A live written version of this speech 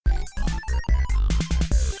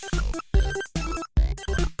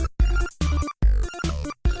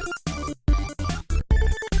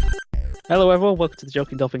Hello everyone, welcome to the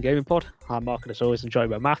Joking Dolphin Gaming Pod. I'm Mark and as always I'm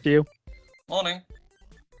joined by Matthew. Morning.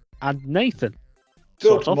 And Nathan.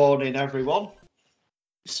 Good morning everyone.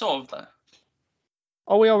 Sort of there.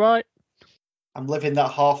 Are we alright? I'm living that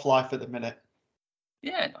Half-Life at the minute.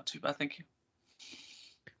 Yeah, not too bad, thank you.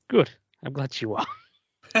 Good, I'm glad you are.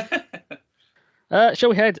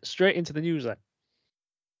 Shall we head straight into the news then?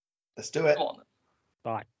 Let's do it. Go on.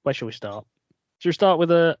 Right, where shall we start? Should we start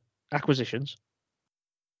with acquisitions?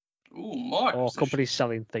 Ooh, more Or acquisitions. companies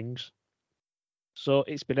selling things? So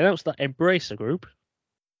it's been announced that Embracer Group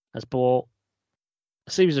has bought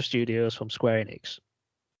a series of studios from Square Enix.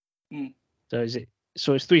 Mm.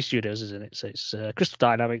 So it's 3 studios, isn't it? So it's Crystal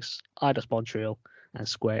Dynamics, Eidos Montreal, and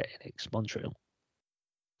Square Enix Montreal.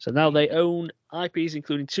 So now they own IPs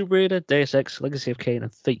including Tomb Raider, Deus Ex, Legacy of Kain,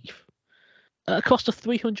 and Thief at a cost of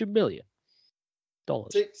 $300 million.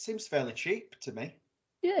 It seems fairly cheap to me.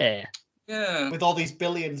 Yeah. Yeah. With all these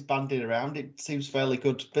billions banding around, it seems fairly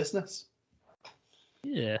good business.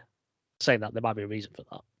 Yeah. Saying that, there might be a reason for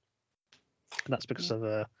that. And that's because of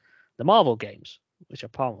the Marvel games, which are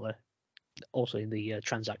apparently also in the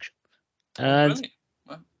transaction. And Really?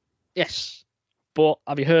 Wow. yes, but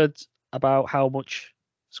have you heard about how much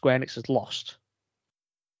Square Enix has lost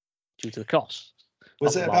due to the cost?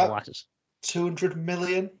 Was of it the Marvel about license? 200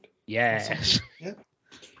 million? Yes. Yeah.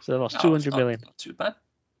 So they lost No, 200 it's million. Not too bad.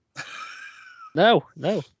 No.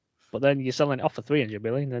 But then you're selling it off for 300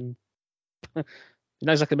 million, and you're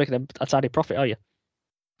not exactly making a tidy profit, are you?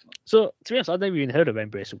 So, to be honest, I'd never even heard of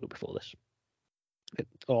Embracer Group before this.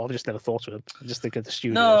 Or I've just never thought of them. I just think of the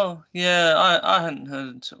studios. No, yeah, I hadn't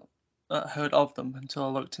heard of them until I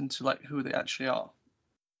looked into like who they actually are.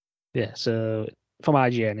 Yeah, so from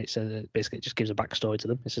IGN, it says basically it just gives a backstory to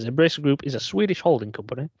them. It says Embracer Group is a Swedish holding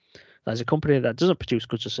company that is a company that doesn't produce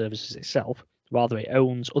goods or services itself, rather it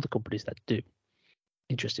owns other companies that do.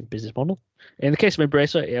 Interesting business model. In the case of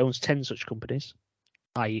Embracer, it owns 10 such companies,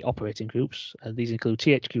 i.e. operating groups. These include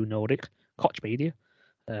THQ Nordic, Koch Media,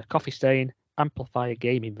 Coffee Stain, Amplifier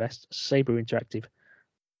Game Invest, Saber Interactive,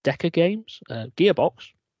 Deca Games, Gearbox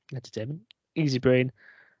Entertainment, Easybrain,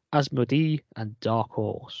 Asmodee, and Dark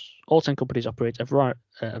Horse. All 10 companies operate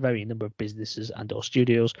a varying number of businesses and or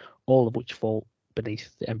studios, all of which fall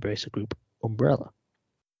beneath the Embracer Group umbrella.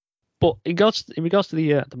 But in regards to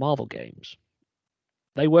the Marvel games,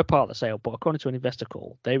 they were part of the sale, but according to an investor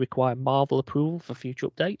call, they require Marvel approval for future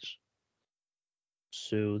updates.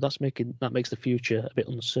 So that makes the future a bit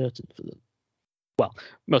uncertain for them. Well,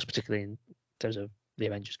 most particularly in terms of the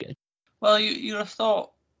Avengers game. Well, you'd have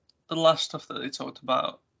thought the last stuff that they talked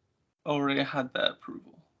about already had their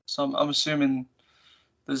approval. So I'm assuming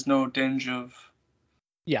there's no danger of...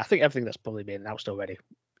 Yeah, I think everything that's probably been announced already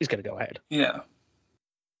is going to go ahead. Yeah.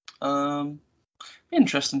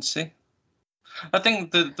 Interesting to see. I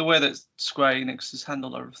think the way that Square Enix has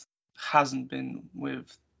handled everything hasn't been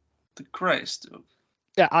with the greatest of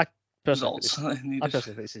Yeah, I personally results.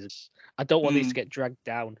 think this is. I don't want these to get dragged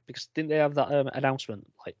down because didn't they have that announcement?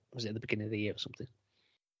 Like, was it at the beginning of the year or something?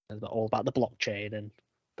 All about the blockchain and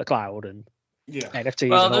the cloud and NFTs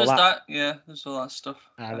well, and all there's that. Yeah, there's all that stuff.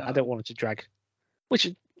 And I don't want it to drag, which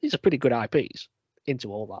is a pretty good IPs,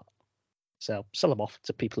 into all that. So sell them off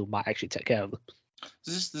to people who might actually take care of them.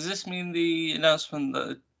 Does this mean the announcement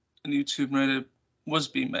that a new Tomb Raider was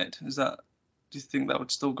being made? Do you think that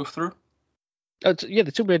would still go through? Yeah,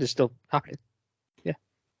 the Tomb Raider is still happening. Yeah,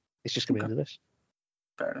 it's just going to be under this.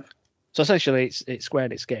 Fair enough. So essentially, it's Square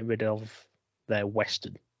Enix getting rid of their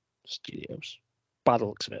Western studios, by the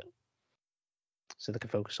looks of it, so they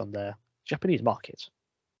can focus on their Japanese market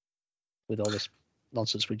with all this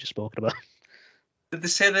nonsense we just spoken about. Did they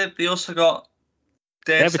say that they also got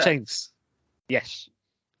Deus Ex? Yes,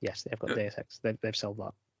 they've got Deus Ex. They've sold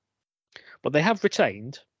that, but they have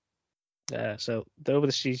retained. So they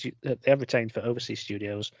have retained for overseas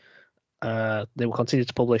studios. They will continue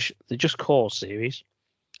to publish the Just Cause series,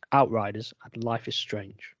 Outriders, and Life is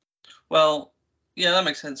Strange. Well, yeah, that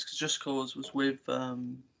makes sense because Just Cause was with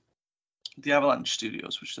the Avalanche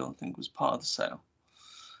Studios, which I don't think was part of the sale.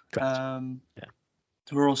 Correct. Yeah.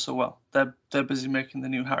 Who are also they're busy making the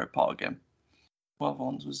new Harry Potter game. What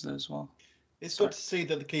ones was there as well? It's good to see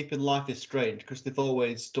that they're keeping Life is Strange because they've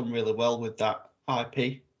always done really well with that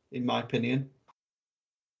IP, in my opinion.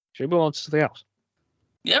 Should we move on to something else?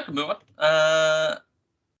 Yeah, we can move on.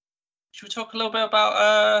 Should we talk a little bit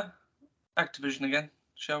about Activision again,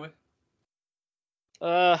 shall we?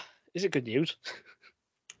 Is it good news?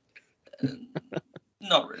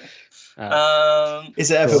 Not really.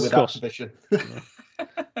 Is it ever with Activision?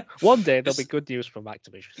 One day there'll be good news from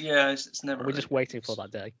Activision. Yeah, it's never. We're just waiting for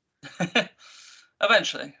that day.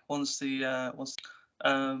 Eventually, once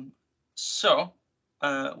So,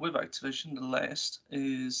 with Activision, the latest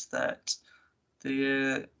is that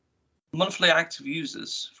the monthly active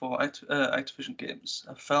users for Activision games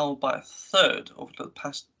have fell by a third over the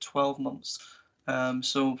past 12 months.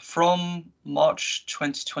 So from March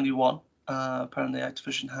 2021, apparently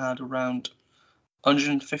Activision had around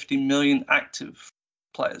 150 million active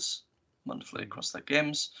players monthly across their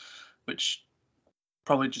games, which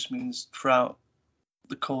probably just means throughout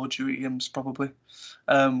the Call of Duty games, probably,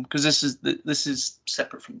 because this is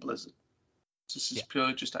separate from Blizzard. This is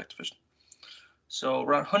purely just Activision. So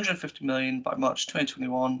around 150 million by March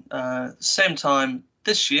 2021. At the same time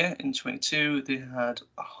this year in 22, they had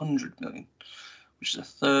 100 million, which is a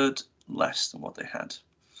third less than what they had.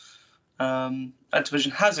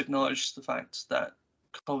 Activision has acknowledged the fact that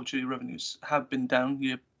Call of Duty revenues have been down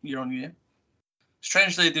year on year.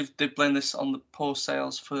 Strangely, they've blamed this on the poor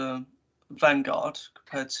sales for Vanguard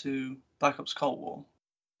compared to Black Ops Cold War,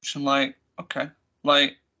 which I'm like, okay,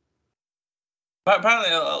 like. But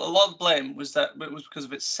apparently, a lot of the blame was because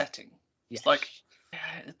of its setting. Yes. It's like,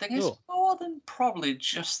 the thing is more than probably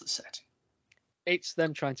just the setting. It's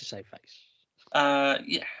them trying to save face.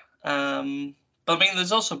 Yeah. But I mean,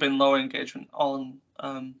 there's also been lower engagement on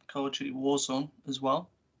Call of Duty Warzone as well.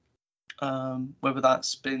 Whether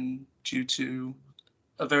that's been due to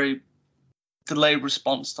a very delayed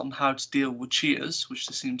response on how to deal with cheaters, which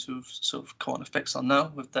they seem to have sort of caught a fix on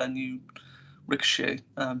now with their new Ricochet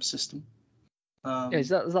system. Is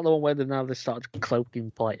that the one where they've started cloaking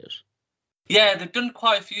players? Yeah, they've done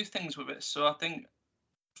quite a few things with it. So I think,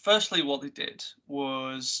 firstly, what they did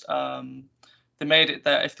was they made it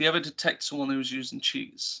that if they ever detect someone who was using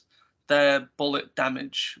cheats, their bullet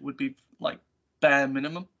damage would be like bare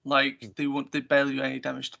minimum. Like they barely do any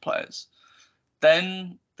damage to players.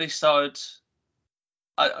 Then they started.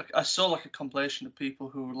 I saw like a compilation of people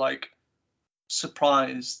who were like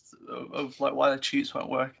surprised of like why the cheats weren't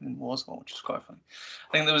working in Warzone, which is quite funny.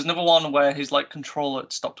 I think there was another one where his like controller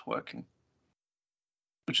had stopped working,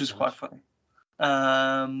 which is quite funny.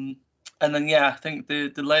 And then I think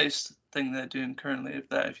the latest thing they're doing currently is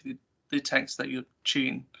that if you detect that you're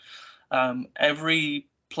cheating, every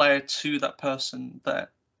player to that person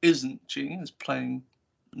that isn't cheating, is playing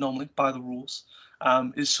normally by the rules,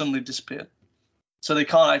 is suddenly disappeared. So they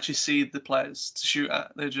can't actually see the players to shoot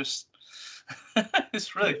at. They're just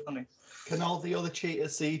it's really funny. Can all the other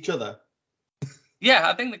cheaters see each other? Yeah,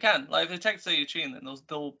 I think they can. Like if they detect that you're cheating, then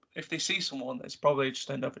they'll if they see someone, it's probably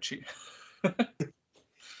just another cheat.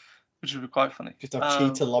 Which would be quite funny. Just have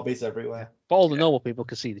cheater lobbies everywhere. But all the normal people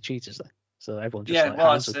can see the cheaters there, so everyone just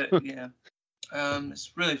that's it. Yeah,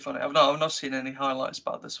 it's really funny. I've not seen any highlights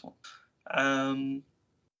about this one.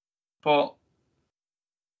 But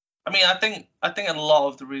I mean, I think a lot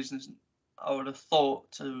of the reasons I would have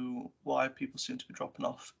thought to why people seem to be dropping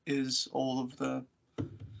off is all of the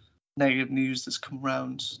negative news that's come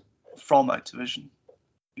around from Activision.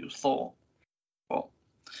 You would have thought, but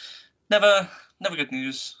never good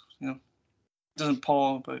news. You know, it doesn't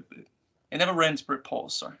pour, but it never rains, but it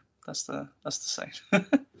pours. Sorry, that's the saying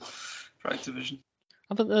for Activision.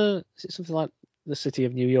 I think is it something like the city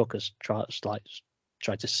of New York has tried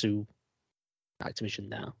to sue Activision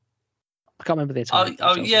now. I can't remember the entire.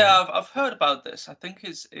 I've heard about this. I think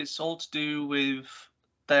it's all to do with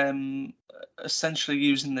them essentially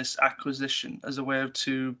using this acquisition as a way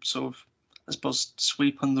to sort of, I suppose,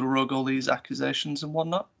 sweep under the rug all these accusations and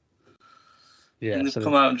whatnot. Yeah, and they've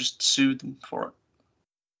come out and just sued them for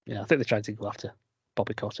it. Yeah, I think they're trying to go after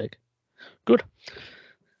Bobby Kotick. Good.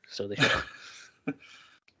 So they should.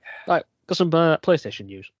 Right, got some PlayStation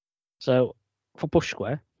news. So for Push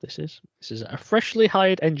Square, this is a freshly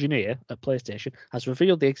hired engineer at PlayStation has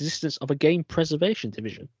revealed the existence of a game preservation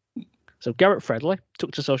division. So Garrett Fredley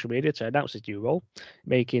took to social media to announce his new role,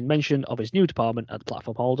 making mention of his new department at the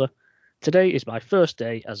platform holder. Today is my first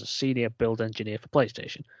day as a senior build engineer for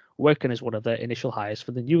PlayStation, working as one of their initial hires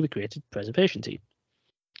for the newly created preservation team.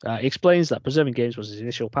 He explains that preserving games was his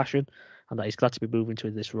initial passion and that he's glad to be moving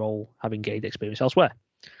to this role, having gained experience elsewhere.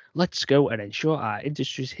 Let's go and ensure our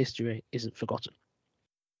industry's history isn't forgotten.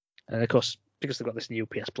 And of course, because they've got this new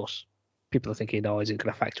PS Plus, people are thinking, is it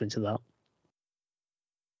going to factor into that?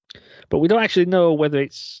 But we don't actually know whether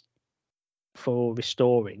it's for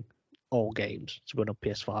restoring all games to run on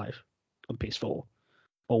PS5 and PS4,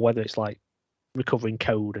 or whether it's like recovering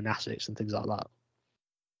code and assets and things like that,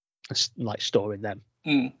 and like storing them.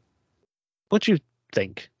 What do you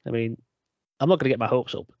think? I mean, I'm not going to get my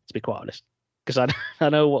hopes up, to be quite honest, because I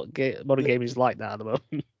know what a game is like now at the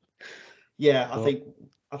moment. Yeah,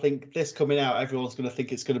 I think this coming out, everyone's going to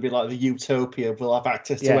think it's going to be like the utopia. We'll have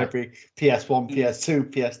access to every PS1, PS2,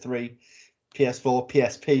 PS3, PS4,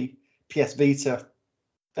 PSP, PS Vita,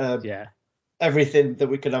 Yeah. everything that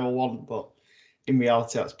we could ever want, but in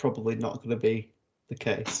reality, that's probably not going to be the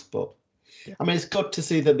case. But Yeah. I mean, it's good to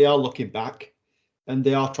see that they are looking back and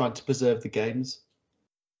they are trying to preserve the games.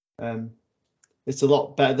 It's a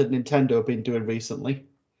lot better than Nintendo have been doing recently,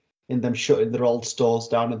 in them shutting their old stores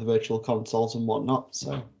down and the virtual consoles and whatnot.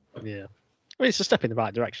 So Yeah. I mean, it's a step in the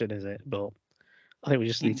right direction, is it? But I think we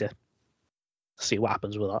just need to see what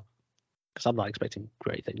happens with that, because I'm not expecting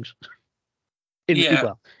great things. In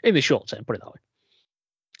the short term, put it that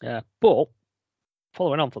way. But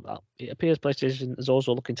following on from that, it appears PlayStation is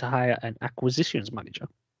also looking to hire an acquisitions manager.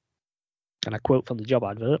 And I quote from the job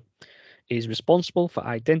advert: "Is responsible for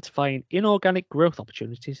identifying inorganic growth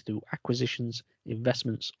opportunities through acquisitions,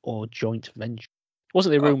 investments, or joint venture."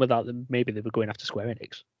 Wasn't there a rumour that maybe they were going after Square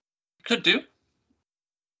Enix? Could do.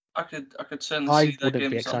 I could certainly I see their wouldn't be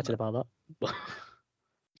games on excited there. about that.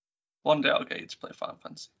 One day I'll get you to play Final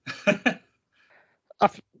Fantasy.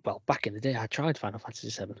 Well, back in the day, I tried Final Fantasy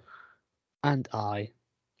VII, and I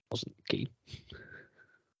wasn't keen.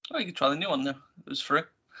 Oh, you can try the new one now. It was free.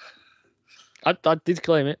 I did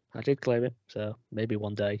claim it. So maybe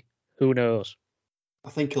one day. Who knows? I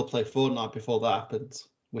think he'll play Fortnite before that happens,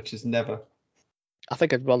 which is never. I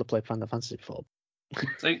think I'd rather play Final Fantasy before.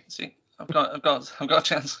 See, I've got a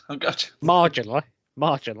chance. Marginally.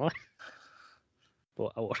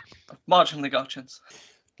 But I would. I've marginally got a chance.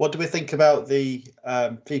 What do we think about the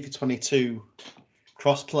FIFA 22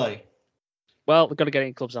 cross-play? Well, we've got to get it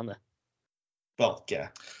in clubs, haven't they? Well, yeah.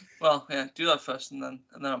 Well, yeah, do that first, and then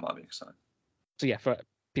I might be excited. So yeah, for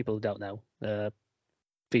people who don't know,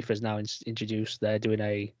 FIFA's now introduced. They're doing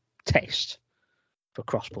a test for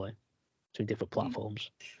crossplay between different platforms.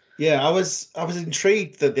 Yeah, I was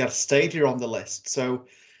intrigued that they had Stadia on the list. So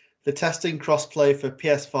they're testing crossplay for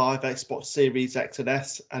PS5, Xbox Series X and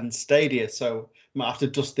S, and Stadia. So I might have to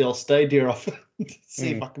dust the old Stadia off and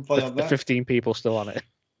see if I can play on The that. 15 people still on it.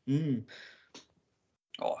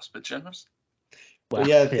 Oh, that's a bit generous. Well,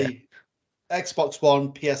 yeah, the Xbox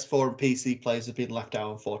One, PS4, and PC players have been left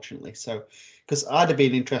out, unfortunately. So, because I'd have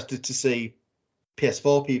been interested to see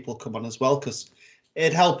PS4 people come on as well, because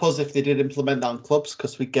it'd help us if they did implement that on clubs,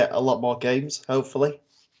 because we get a lot more games, hopefully.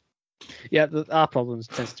 Yeah, our problem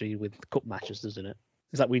tends to be with cup matches, doesn't it?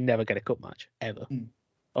 It's like we never get a cup match ever.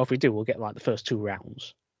 Or if we do, we'll get like the first 2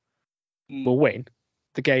 rounds. We'll win.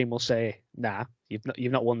 The game will say, "Nah, you've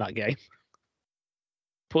not won that game."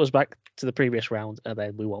 Put us back to the previous round, and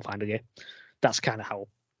then we won't find a game. That's kind of how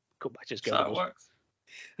cup matches go. So it works.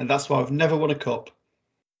 And that's why we've never won a cup.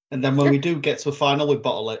 And then when we do get to a final, we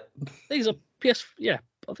bottle it. These are I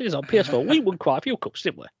think it's on PS4. We won quite a few cups,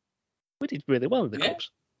 didn't we? We did really well in the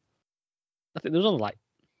cups. I think there was only like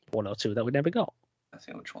 1 or 2 that we never got. I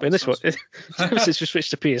think which one. But in this one, since we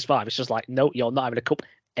switched to PS5, it's just like, no, you're not having a cup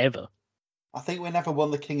ever. I think we never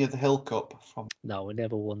won the King of the Hill Cup. No, we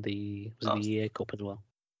never won the EA Cup as well.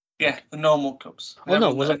 Yeah, the normal cups.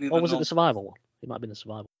 Was it the survival one? It might have been the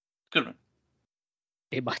survival. Good one.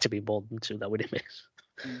 It might have been more than 2 that we didn't miss.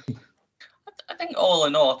 I think all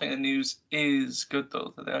in all, I think the news is good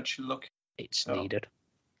though that they actually look. It's needed.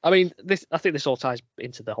 I mean, I think this all ties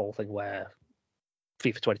into the whole thing where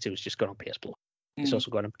FIFA 22 has just gone on PS Plus. It's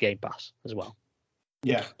also gone on Game Pass as well.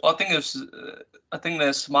 Yeah. Well, I think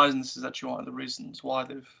they're surmising this is actually one of the reasons why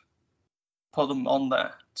they've put them on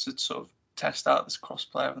there to sort of test out this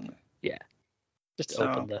crossplay, haven't they? Yeah. Just to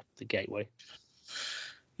open the gateway.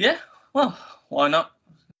 Yeah. Well, why not?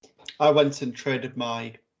 I went and traded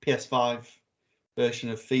my PS5 version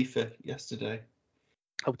of FIFA yesterday.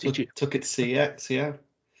 Oh, did you? Took it to CX, yeah.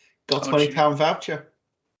 Got a £20 voucher.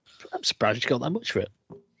 I'm surprised you got that much for it.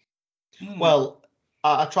 Well,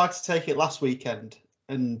 I tried to take it last weekend,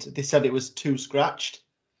 and they said it was too scratched.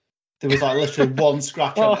 There was like literally 1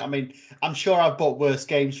 scratch on it. I mean, I'm sure I've bought worse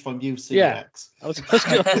games from you, CX. Yeah, I was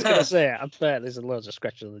going to say, I bet there's loads of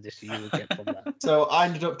scratches on the disc you would get from that. So I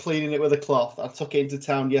ended up cleaning it with a cloth. I took it into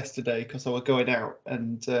town yesterday because I was going out,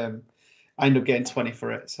 and I ended up getting 20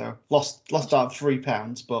 for it. So lost out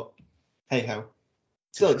 £3, but hey ho.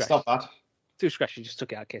 Still, it's not bad. 2 scratches, you just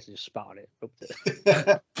took it out of case and just spat on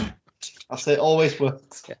it. I say it always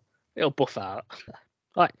works. Yeah, it'll buff out.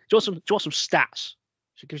 Right, do you want some stats?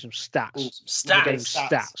 Should give you some stats. Ooh, some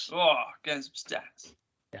stats. Oh, getting some stats.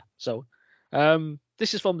 Yeah. So,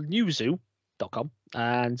 this is from newzoo.com,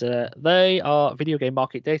 and they are video game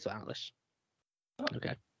market data analysts. Oh.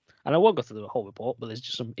 Okay. And I won't go through the whole report, but there's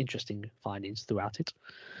just some interesting findings throughout it.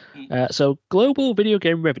 So, global video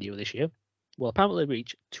game revenue this year will apparently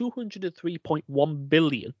reach $203.1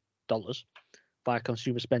 billion via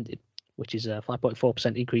consumer spending, which is a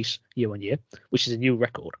 5.4% increase year on year, which is a new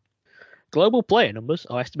record. Global player numbers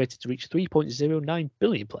are estimated to reach 3.09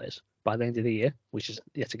 billion players by the end of the year, which is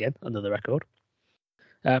yet again another record.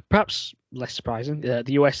 Perhaps less surprising,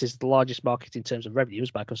 the US is the largest market in terms of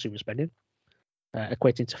revenues by consumer spending,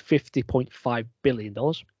 equating to $50.5 billion,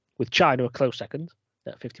 with China a close second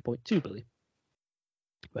at $50.2 billion.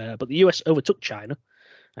 But the US overtook China,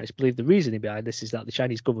 and it's believed the reasoning behind this is that the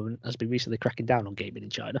Chinese government has been recently cracking down on gaming in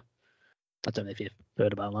China. I don't know if you've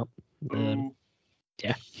heard about that.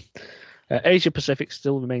 Yeah. Asia Pacific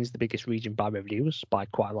still remains the biggest region by revenues by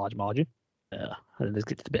quite a large margin. And this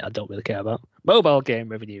gets the bit I don't really care about. Mobile game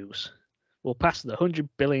revenues will pass the $100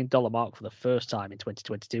 billion mark for the first time in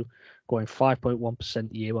 2022, growing 5.1%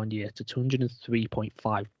 year on year to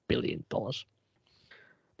 $203.5 billion. But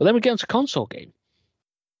then we get into console game.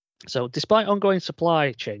 So despite ongoing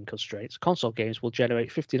supply chain constraints, console games will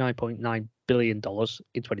generate $59.9 billion in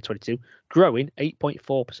 2022, growing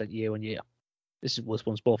 8.4% year on year. This was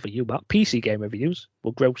once more for you, Matt. PC game revenues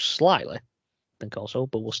will grow slightly than console,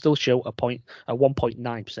 but will still show a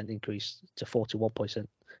 1.9% increase to 41 billion.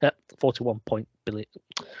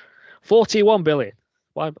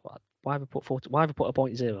 Why have I put 40? Why have I put a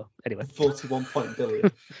 0.0? Anyway, 41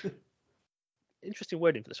 billion. Interesting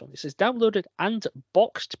wording for this one. It says downloaded and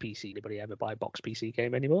boxed PC. Anybody ever buy a boxed PC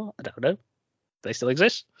game anymore? I don't know. They still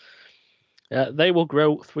exist. They will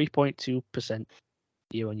grow 3.2%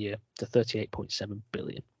 year on year to 38.7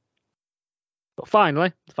 billion. But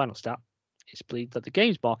finally, the final stat, it's believed that the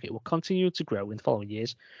games market will continue to grow in the following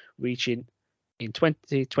years, reaching in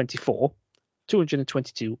 2024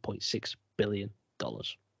 $222.6 billion.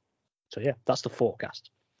 So yeah, that's the forecast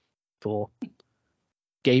for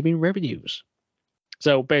gaming revenues.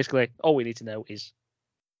 So basically, all we need to know is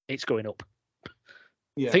it's going up.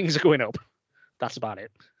 Yeah. Things are going up. That's about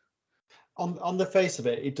it. On the face of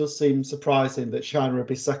it, it does seem surprising that China would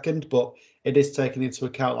be second, but it is taken into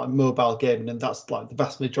account like mobile gaming, and that's like the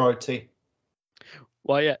vast majority.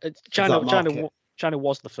 Well, yeah, China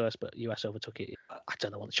was the first, but US overtook it. I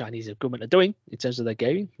don't know what the Chinese government are doing in terms of their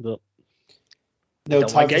gaming, but no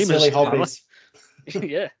time for silly hobbies.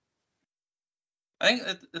 Yeah. I think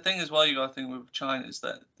the thing as well you got to think with China is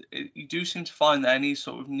that you do seem to find that any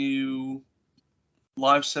sort of new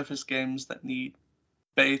live service games that need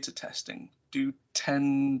beta testing do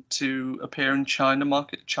tend to appear in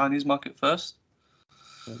Chinese market first.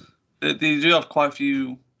 They do have quite a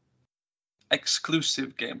few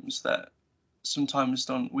exclusive games that sometimes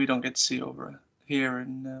we don't get to see over here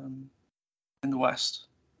in the West.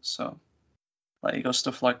 So like you got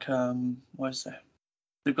stuff like what is there?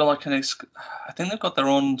 They've got like I think they've got their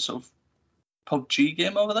own sort of PUBG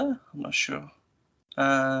game over there. I'm not sure.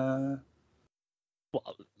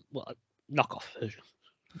 What knockoff version?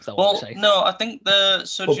 Well, no, I think do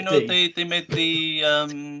you know they made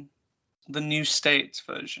the new States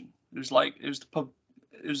version? It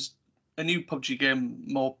was a new PUBG game,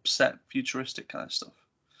 more set futuristic kind of stuff.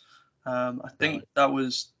 I think that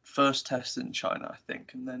was first tested in China, I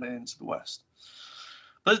think, and then into the West.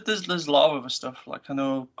 But there's a lot of other stuff. Like I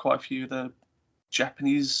know quite a few of the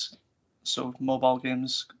Japanese sort of mobile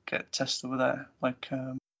games get tested over there. Like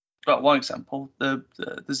got one example.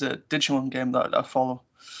 There's a Digimon game that I follow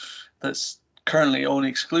that's currently only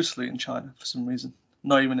exclusively in China for some reason,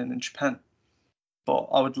 not even in Japan. But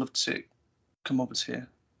I would love to see it come over to here,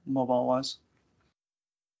 mobile wise.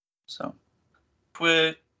 So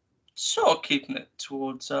we're sort of keeping it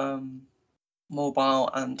towards mobile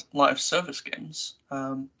and live service games.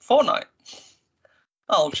 Fortnite,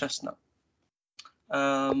 old chestnut.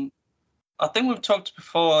 I think we've talked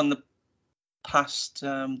before in the past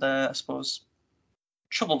their, I suppose,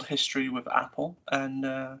 troubled history with Apple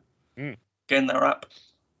and getting their app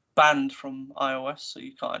banned from iOS, so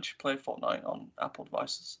you can't actually play Fortnite on Apple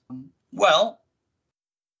devices. Well,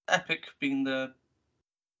 Epic, being the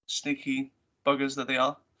sneaky buggers that they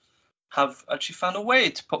are, have actually found a way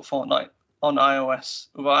to put Fortnite on iOS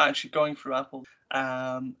without actually going through Apple.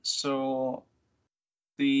 So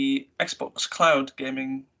the Xbox Cloud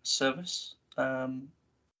gaming service,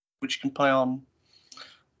 which you can play on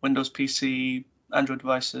Windows PC, Android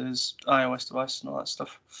devices, iOS devices, and all that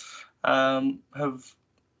stuff, have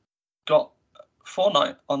got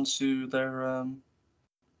Fortnite onto their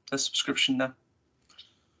subscription now.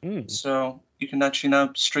 So you can actually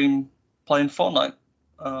now stream playing Fortnite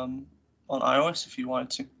on iOS if you wanted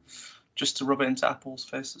to, just to rub it into Apple's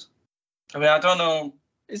faces. I mean, I don't know.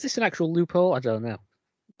 Is this an actual loophole? I don't know.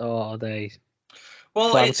 Or are they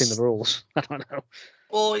flouting the rules? I don't know.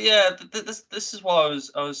 Well, yeah, this is what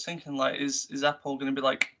I was thinking. Like, is Apple going to be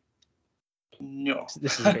like, no,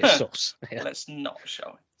 This is a bit sus. Yeah. Let's not,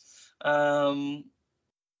 shall we?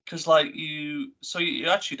 because like you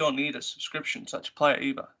actually don't need a subscription to actually play it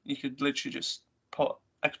either. You could literally just put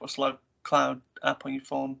Xbox Live Cloud app on your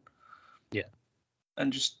phone,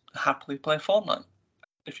 and just happily play Fortnite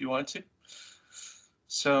if you wanted to.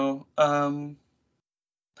 So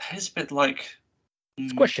it's a bit like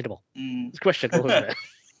it's questionable. It's questionable, isn't it?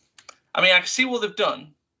 I mean, I can see what they've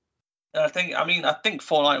done. And I think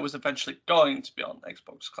Fortnite was eventually going to be on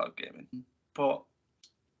Xbox Cloud Gaming, but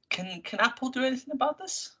can Apple do anything about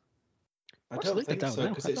this? I don't think so,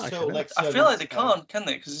 because it's so like. I feel like they can't, can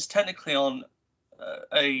they? Because it's technically on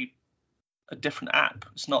a different app.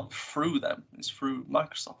 It's not through them. It's through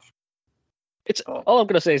Microsoft. All I'm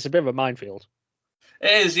going to say is a bit of a minefield.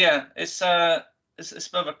 It is, yeah. It's a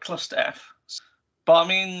bit of a cluster F. But I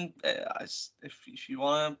mean, if you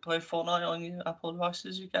want to play Fortnite on your Apple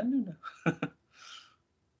devices, you can do now.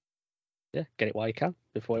 Yeah, get it while you can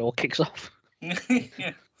before it all kicks off.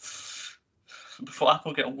 Yeah. Before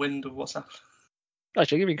Apple get wind of what's happening.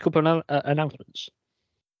 Actually, I'll give you a couple of announcements.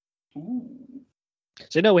 Ooh.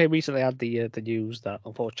 So, we recently had the news that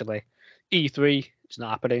unfortunately E3 is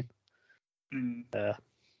not happening.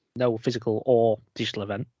 No physical or digital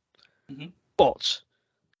event. Mm-hmm. But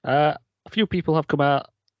a few people have come out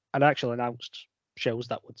and actually announced shows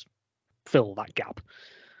that would fill that gap.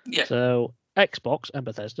 Yeah. So Xbox and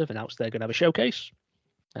Bethesda have announced they're going to have a showcase.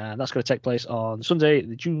 And that's going to take place on Sunday,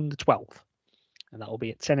 June the 12th. And that will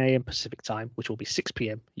be at 10 a.m. Pacific time, which will be 6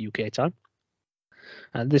 p.m. UK time.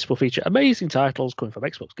 And this will feature amazing titles coming from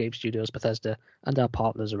Xbox Game Studios, Bethesda, and our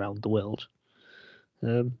partners around the world.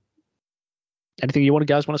 Anything you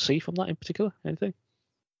guys want to see from that in particular? Anything?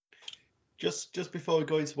 Just before we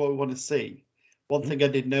go into what we want to see, one thing I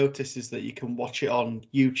did notice is that you can watch it on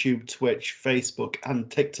YouTube, Twitch, Facebook, and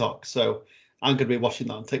TikTok. So I'm going to be watching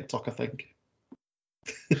that on TikTok, I think.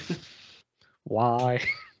 Why?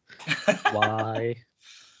 Why?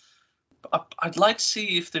 I'd like to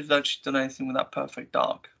see if they've actually done anything with that Perfect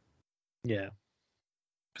Dark. Yeah.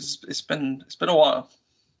 Because it's been a while,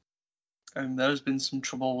 and there's been some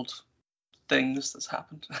troubled things that's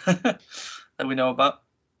happened that we know about.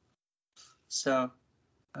 So,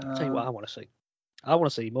 I'll tell you what I want to see. I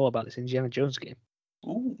want to see more about this Indiana Jones game.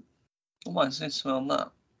 Ooh, I might see something on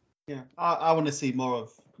that. Yeah, I want to see more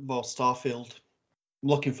Starfield. I'm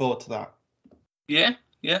looking forward to that. Yeah,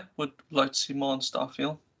 would like to see more on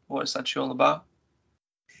Starfield. What is that all about?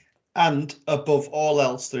 And above all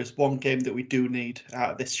else, there's one game that we do need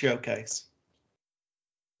out of this showcase.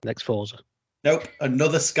 Next Forza. Nope,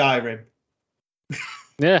 another Skyrim.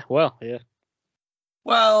 Yeah.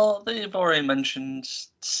 Well, they've already mentioned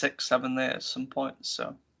 6, 7 there at some point,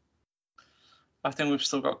 so I think we've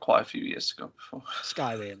still got quite a few years to go before.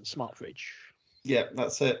 Skyrim, Smart Fridge. Yeah,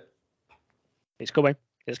 that's it. It's coming.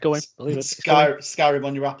 Believe it. Skyrim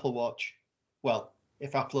on your Apple Watch. Well,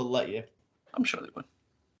 if Apple will let you. I'm sure they would.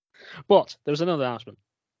 But there was another announcement.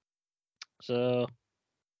 So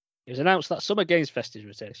it was announced that Summer Games Fest is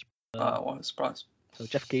returning. What a surprise. So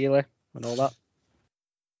Jeff Keighley and all that.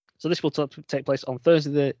 So this will take place on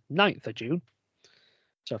Thursday the 9th of June.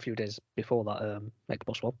 So a few days before that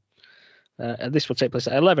Xbox One. And this will take place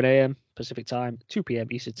at 11 a.m. Pacific time, 2 p.m.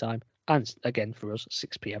 Eastern time, and again for us,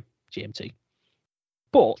 6 p.m. GMT.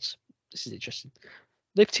 But this is interesting.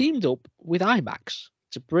 They've teamed up with IMAX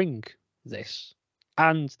to bring this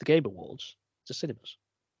and the Game Awards to cinemas.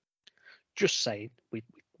 Just saying,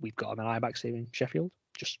 we've got an IMAX here in Sheffield.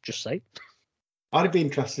 Just saying. I'd be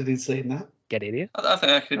interested in seeing that. Get in here. I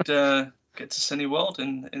think I could get to Cineworld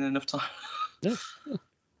in enough time. Yeah.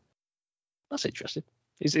 That's interesting.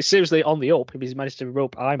 It's seriously on the up if he's managed to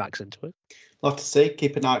rope IMAX into it. I'll have to see.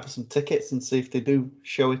 Keep an eye out for some tickets and see if they do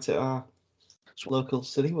show it at our local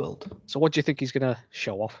Cineworld. So what do you think he's going to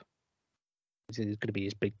show off? Is it going to be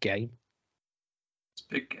his big game? It's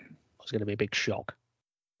a big game. Or is it going to be a big shock?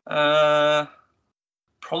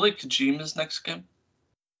 Probably Kojima's next game.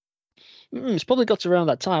 It's probably got to around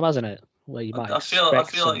that time, hasn't it? Where you might. I feel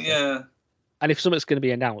like, yeah. And if something's going to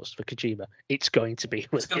be announced for Kojima, it's going to be.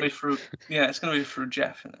 It's going to be through. Yeah, it's going to be through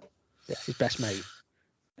Jeff, isn't it? Yeah, his best mate.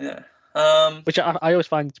 Yeah. Which I always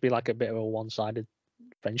find to be like a bit of a one-sided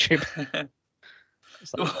friendship. Like,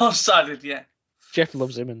 one-sided, yeah. Jeff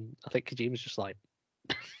loves him, and I think Kojima's just like.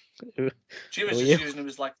 Kojima's just using him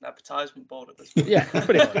as like an advertisement board at this point. Yeah,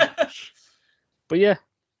 pretty much. But yeah, do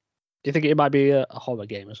you think it might be a horror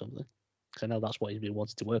game or something? Because I know that's what he's been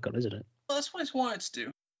wanting to work on, isn't it? Well, that's what he's wanted to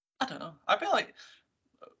do. I don't know. I feel like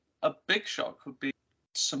a big shock would be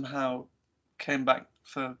somehow came back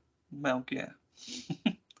for Metal Gear.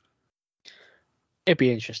 It'd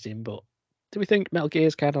be interesting, but do we think Metal Gear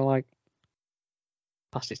is kind of like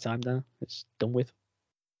past its time now? It's done with.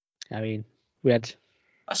 I mean, we had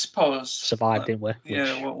I suppose. Survived, didn't we?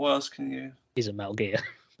 Yeah, Which what else can you... is a Metal Gear,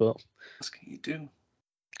 but What else can you do?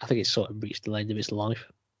 I think it's sort of reached the end of its life.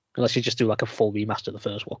 Unless you just do like a full remaster of the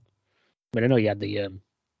first one. I mean, I know you had the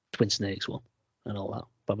Twin Snakes one and all that,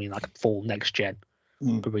 but I mean like a full next gen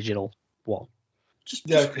original one. Just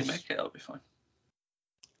Yeah, remake it, it'll be fine.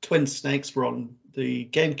 Twin Snakes were on the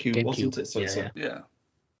GameCube, wasn't it? So yeah.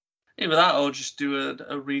 Either that or just do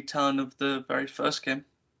a retelling of the very first game.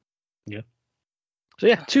 Yeah. So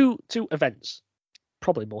yeah, two events.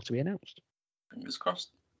 Probably more to be announced. Fingers crossed.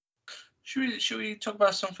 Should we talk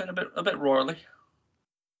about something a bit royally?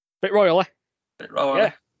 Bit royally.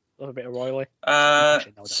 Yeah. Love a bit of royally.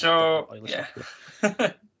 So yeah.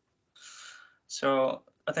 So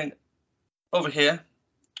I think over here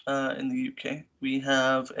in the UK we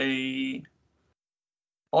have I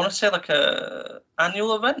want to say like a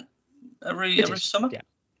annual event every summer. Yeah.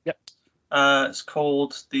 Yep. It's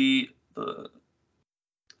called the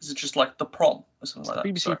is it just like the prom or something like that?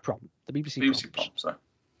 BBC Prom. The BBC Prom. Sorry.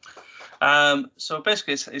 So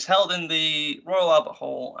basically, it's held in the Royal Albert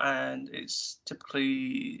Hall, and it's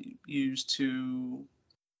typically used to,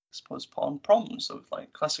 I suppose, put on proms of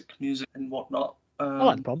like classic music and whatnot. I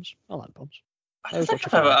like proms. I don't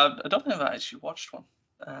think I've actually watched one.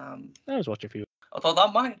 I was watching a few. Although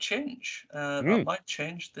that might change. That might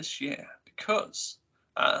change this year because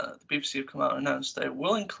the BBC have come out and announced they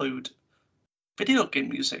will include video game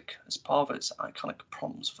music as part of its iconic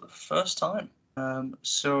proms for the first time.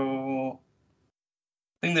 So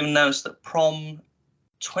I think they've announced that Prom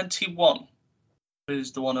 21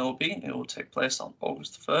 is the one it will be. It will take place on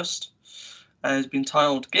August 1st. And it's been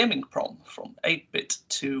titled Gaming Prom from 8-bit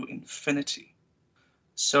to Infinity.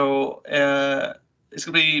 So it's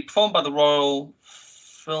going to be performed by the Royal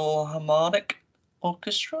Philharmonic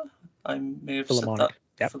Orchestra. I may have said that.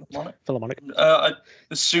 Yep. Philharmonic. I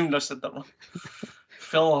assumed I said that wrong.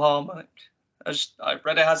 Philharmonic. I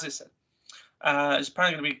read it as it said. It's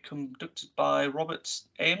apparently going to be conducted by Robert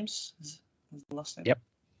Ames. Is the last name? Yep.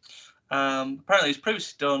 Apparently, he's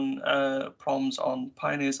previously done proms on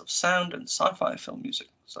pioneers of sound and sci-fi film music.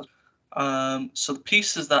 So the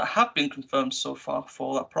pieces that have been confirmed so far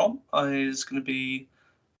for that prom is going to be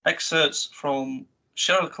excerpts from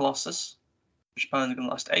Shadow of the Colossus, which is apparently going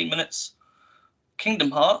to last 8 minutes.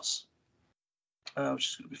 Kingdom Hearts, which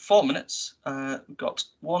is going to be 4 minutes. We've got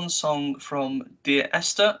one song from Dear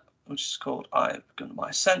Esther, which is called I've Begun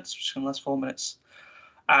My Sense, which is going to last 4 minutes.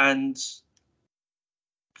 And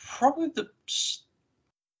probably the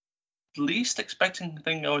least expecting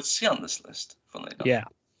thing I would see on this list, funnily enough,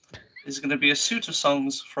 is going to be a suite of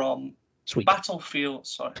songs from Battlefield.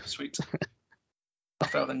 Sorry, sweet. I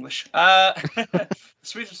failed English. A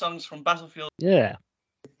suite of songs from Battlefield. Yeah.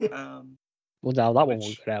 Well, now that one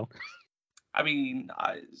will go down. I mean,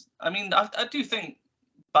 I do think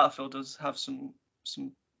Battlefield does have some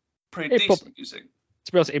pretty decent music.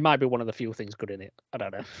 To be honest, it might be one of the few things good in it. I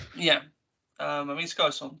don't know. Yeah. I mean, it's got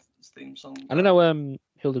its own theme song. I don't know.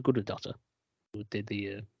 Hilda Gooderdottir, who did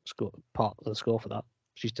the part of the score for that.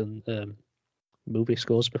 She's done movie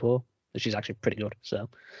scores before, and she's actually pretty good. So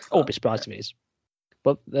I won't be surprised if it is.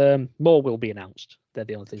 But more will be announced. They're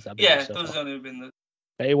the only things that have been announced so those far. have only been the.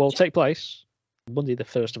 It will take place Monday, the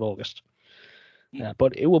 1st of August.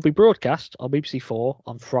 But it will be broadcast on BBC 4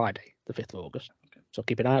 on Friday, the 5th of August. Okay. So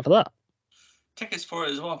keep an eye out for that. Tickets for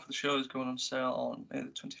it as well for the show is going on sale on May the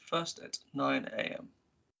 21st at 9 a.m.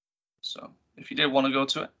 So if you did want to go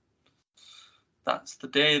to it, that's the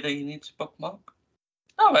day that you need to bookmark.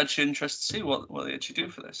 I'm actually interested to see what they actually do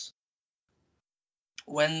for this.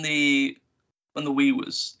 When the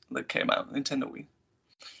Wii came out, Nintendo Wii,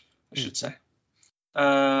 I should say,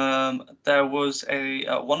 there was a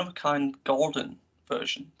one-of-a-kind golden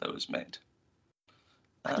version that was made.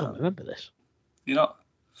 I don't remember this. You know.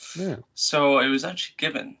 Yeah. So it was actually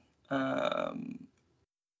given.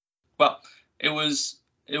 It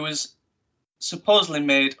was supposedly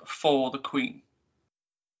made for the Queen.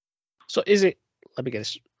 So is it? Let me get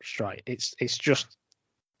this straight. It's just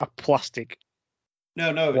a plastic.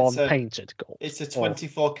 No, one painted gold. It's a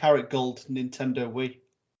 24-karat gold Nintendo Wii.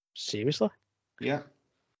 Seriously? Yeah.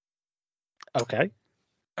 Okay.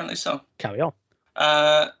 Apparently so. Carry on.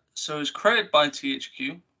 So it was created by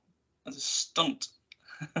THQ as a stunt.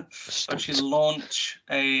 Actually launch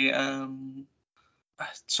a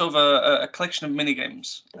sort of a collection of mini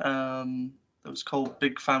games that was called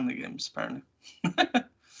Big Family Games, apparently.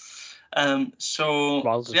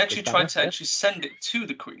 So they actually tried to actually send it to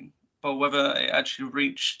the Queen, but whether it actually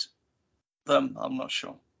reached them, I'm not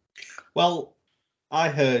sure. Well, I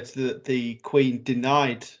heard that the Queen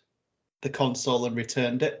denied the console and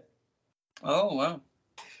returned it. Oh wow!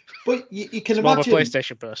 But you can It's more of a imagine.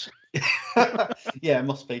 PlayStation person. Yeah, it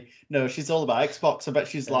must be. No, she's all about Xbox. I bet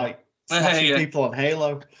she's like slashing people on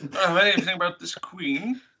Halo. I don't know anything about this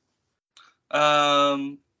queen.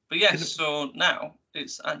 But yes, so now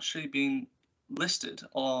it's actually been listed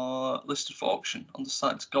for auction on the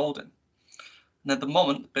site Golden. And at the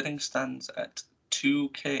moment, the bidding stands at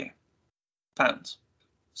 £2,000.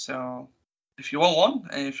 So if you want one,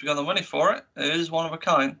 and if you got the money for it, it is one of a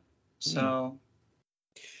kind. So,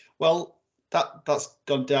 well, that's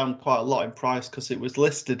gone down quite a lot in price because it was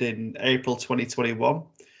listed in April 2021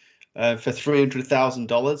 for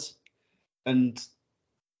 $300,000, and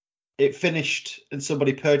it finished, and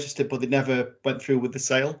somebody purchased it, but they never went through with the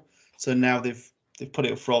sale. So now they've put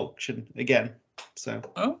it up for auction again. So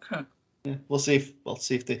okay, yeah, we'll see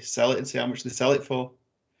if they sell it and see how much they sell it for.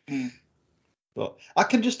 But I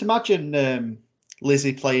can just imagine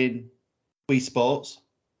Lizzie playing Wii Sports,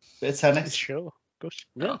 bit of tennis. Sure, gosh,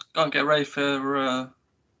 yeah. Can't get ready for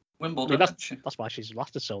Wimbledon. That's why she's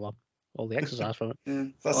lasted so long. All the exercise from it. Yeah,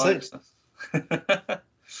 That's it.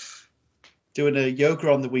 Doing a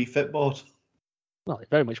yoga on the Wii Fit board. Well, it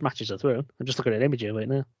very much matches her through. I'm just looking at an image of it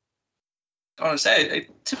now. Honestly,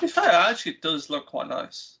 to be fair, actually, it does look quite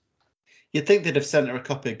nice. You'd think they'd have sent her a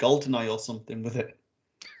copy of GoldenEye or something with it.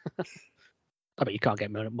 I mean, you can't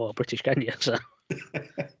get more British, can you? So.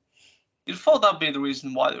 You'd thought that'd be the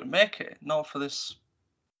reason why they would make it, not for this.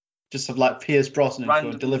 Just have like Pierce Brosnan go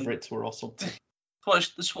and deliver it to her or something.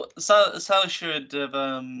 Sally should have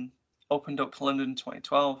opened up to London in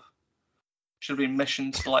 2012. Should have been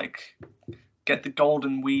mission to like get the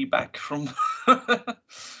golden Wii back from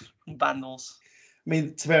vandals. I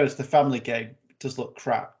mean, to be honest, the family game does look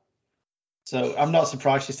crap. So I'm not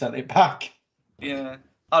surprised she sent it back. Yeah.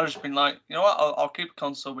 I've just been like, you know what, I'll keep the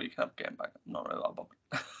console, but you can have the game back. I'm not really that bothered.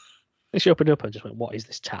 She opened up and just went, what is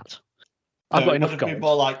this tat? I've got enough gold.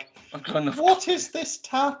 More like, what is this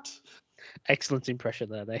tat? Excellent impression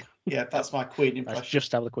there, Dave. Yeah, that's my Queen impression. That's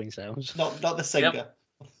just how the Queen sounds. Not the singer.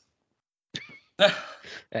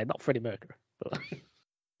 Not Freddie Mercury.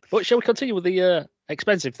 But shall we continue with the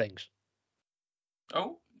expensive things?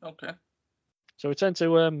 Oh, okay. So we turn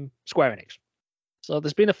to Square Enix. So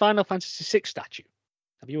there's been a Final Fantasy VI statue.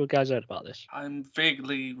 Have you guys heard about this? I'm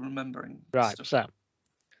vaguely remembering. Right, so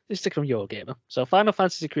this is from Eurogamer. So Final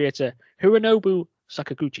Fantasy creator Hironobu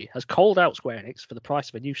Sakaguchi has called out Square Enix for the price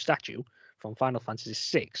of a new statue from Final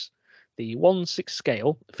Fantasy VI. The 1/6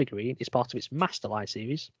 scale figurine is part of its Master Line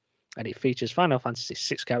series, and it features Final Fantasy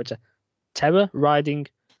VI character Terra riding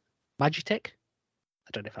Magitek.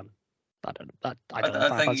 I don't know if I don't know.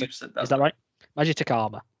 I think you said that. Is that right? Magitek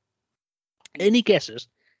armor. Any guesses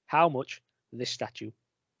how much this statue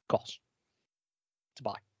costs to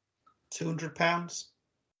buy? £200?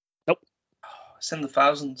 Nope. It's in the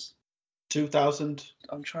thousands. 2,000?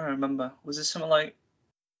 I'm trying to remember. Was it something like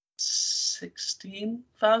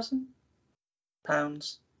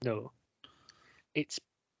 £16,000? No. It's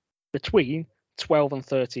between 12 and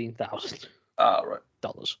 13,000. Right.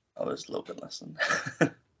 Dollars. Oh, it's a little bit less than.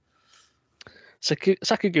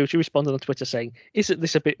 Sakaguchi responded on Twitter saying, "Isn't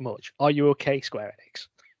this a bit much? Are you okay, Square Enix?"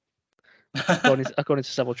 according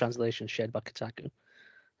to several translations shared by Kotaku.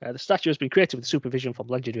 The statue has been created with supervision from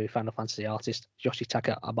legendary Final Fantasy artist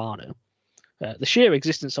Yoshitaka Amano. The sheer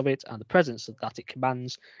existence of it and the presence that it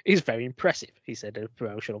commands is very impressive, he said in a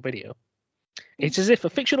promotional video. It's as if a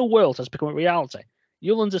fictional world has become a reality.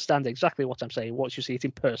 You'll understand exactly what I'm saying once you see it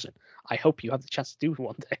in person. I hope you have the chance to do it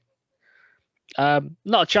one day.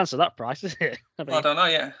 Not a chance at that price, is it? I don't know,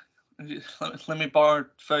 yeah. Let me borrow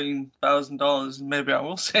 $13,000 and maybe I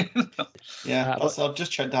will see. Yeah, I've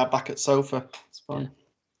just checked out back at Sofa. It's fine. Yeah.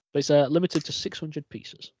 But it's limited to 600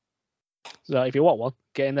 pieces. So if you want one,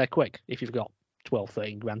 get in there quick if you've got 12,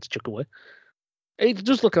 13 grand to chuck away. It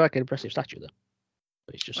does look like an impressive statue, though.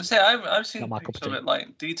 But it's just I've seen pictures of it,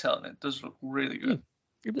 like, detailed, and it does look really good.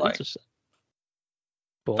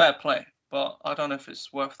 Fair play, but I don't know if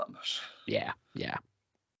it's worth that much. Yeah.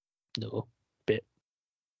 No, bit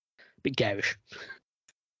garish.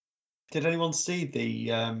 Did anyone see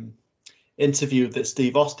the interview that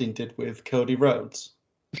Steve Austin did with Cody Rhodes?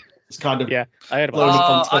 It's kind of I heard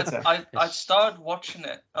about it. I started watching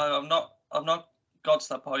it. I've not got to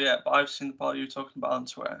that part yet, but I've seen the part you were talking about on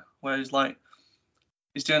Twitter, where he's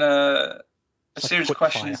doing a series of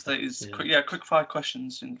questions that is quick fire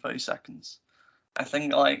questions in 30 seconds. I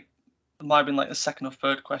think it might have been the second or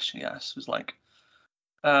third question he asked was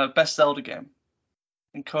best Zelda game,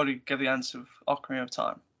 and Cody gave the answer of Ocarina of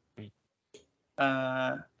Time.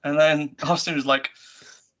 And then Austin was like,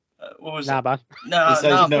 what was it? Man. No, it's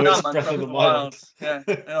man, Breath of the Wild. Yeah,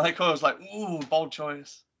 and Cody was like, ooh, bold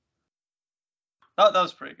choice. That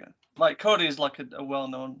was pretty good. Like, Cody is like a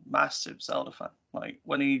well-known massive Zelda fan. Like,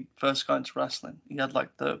 when he first got into wrestling, he had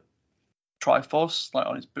like the Triforce like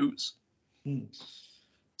on his boots.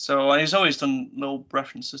 So, and he's always done little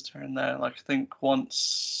references to her in there. Like, I think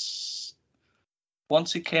once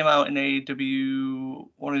he came out in AEW,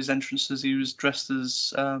 one of his entrances, he was dressed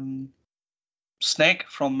as Snake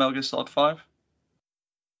from Metal Gear Solid 5.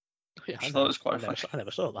 Yeah, I thought it was quite funny. I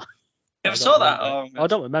never saw that. You ever saw that? I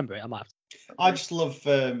don't remember it. I might have to. I just love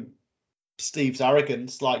Steve's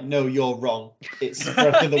arrogance. Like, no, you're wrong. It's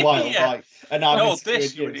Breath of the Wild. Yeah. Like, and I'm No,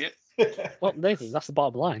 this, you idiot. Well, Nathan, that's the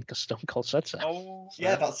bottom line because Stone Cold said so. Oh,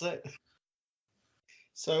 yeah, that's it.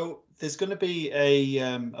 So there's going to be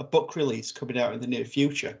a book release coming out in the near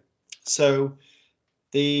future. So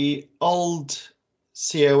the old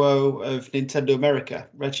COO of Nintendo America,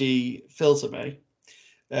 Reggie Fils-Aimé,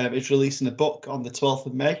 is releasing a book on the 12th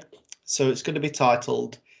of May. So it's going to be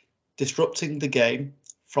titled Disrupting the Game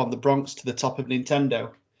from the Bronx to the Top of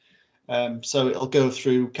Nintendo. So it'll go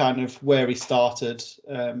through kind of where he started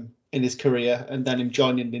in his career and then him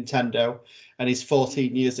joining Nintendo and his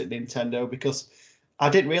 14 years at Nintendo, because I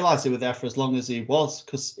didn't realize he was there for as long as he was,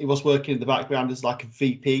 because he was working in the background as like a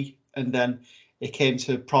VP, and then it came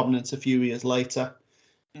to prominence a few years later.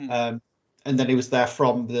 And then he was there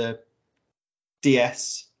from the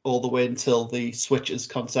DS all the way until the Switch's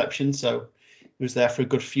conception. So he was there for a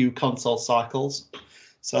good few console cycles.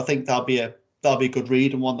 So I think that'll be a good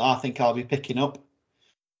read, and one that I think I'll be picking up.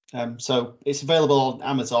 So it's available on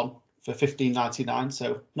Amazon for $15.99,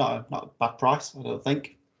 so not a bad price, I don't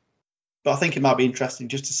think. But I think it might be interesting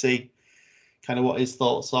just to see kind of what his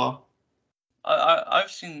thoughts are. I've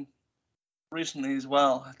seen recently as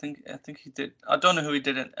well. I think he did. I don't know who he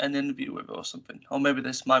did an interview with or something, or maybe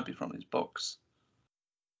this might be from his books.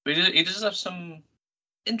 But he does have some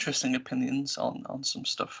interesting opinions on some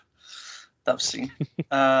stuff that I've seen.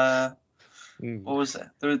 What was it?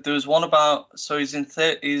 There was one about, so he's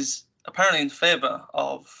apparently in favor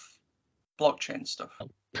of blockchain stuff,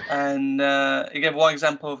 and he gave one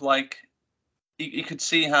example of like you could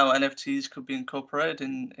see how NFTs could be incorporated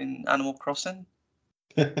in Animal Crossing.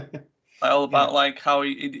 Like, all about like how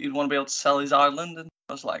he'd want to be able to sell his island, and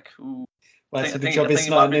I was like, ooh. Well, I so the think job is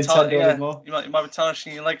not Nintendo anymore. You might be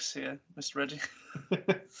tarnishing your legacy here, Mr. Reggie.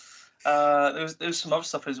 There was some other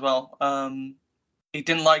stuff as well. He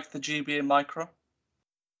didn't like the GBA Micro.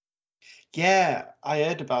 Yeah, I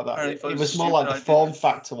heard about that. It was more like the form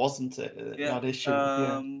factor, wasn't it? Yeah. That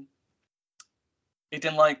issue. He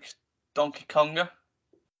didn't like Donkey Konga.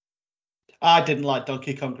 I didn't like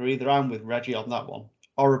Donkey Konga either. I'm with Reggie on that one.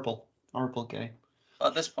 Horrible game.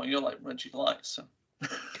 At this point, you're like Reggie Light, so.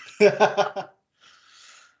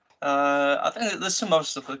 I think there's some other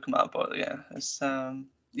stuff that come out, but yeah, it's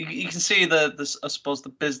you can see the I suppose the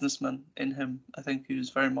businessman in him. I think he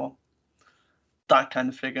was very more that kind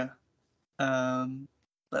of figure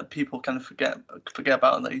that people kind of forget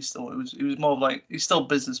about. That he was more like he's still a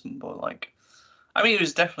businessman, but like I mean he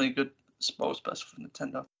was definitely a good spokesperson for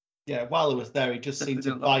Nintendo. Yeah, while he was there, he just seemed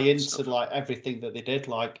to buy into like everything that they did.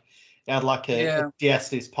 Like he had like a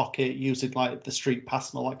DS in his pocket, using like the Street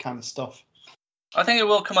Pass and all that kind of stuff. I think it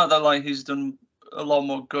will come out that like he's done a lot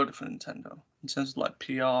more good for Nintendo in terms of like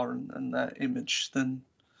PR and their image than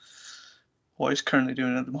what he's currently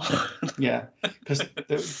doing at the moment. Yeah, because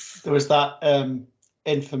there was that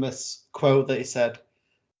infamous quote that he said.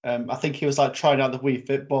 I think he was like trying out the Wii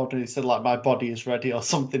Fit board, and he said like, "My body is ready" or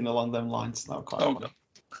something along them lines. That was quite funny.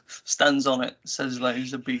 Stands on it, says like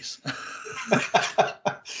he's a beast.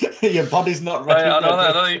 Your body's not ready. I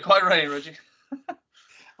know, you're quite ready, Reggie.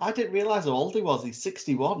 I didn't realise how old he was. He's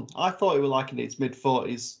 61. I thought he was like in his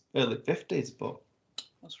mid-40s, early 50s, but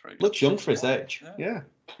that's very good. Looks young for his age. Yeah.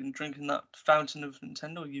 Been drinking that fountain of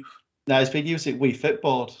Nintendo youth. No, he's been using Wii Fit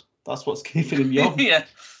board. That's what's keeping him young. Yeah.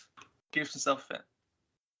 Keeps himself fit.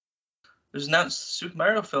 There's announced the Super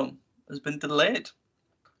Mario film has been delayed.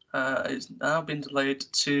 It's now been delayed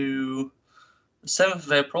to the 7th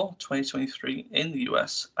of April 2023 in the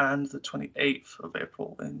US and the 28th of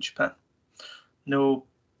April in Japan. No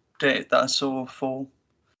date that I saw for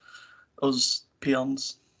us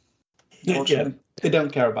peons. Yeah, they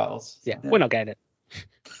don't care about us. Yeah, we're not getting it.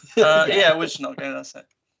 Yeah, we're just not getting it, that's it.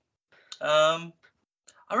 I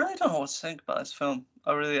really don't know what to think about this film.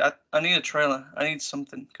 I need a trailer. I need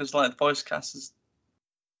something, because like the voice cast is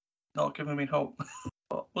not giving me hope.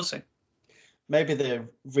 But we'll see. Maybe they're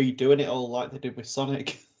redoing it all like they did with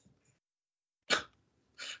Sonic.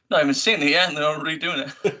 Not even seen it yet, and they're already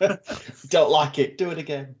redoing it. Don't like it. Do it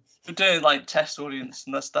again. We're doing like test audience,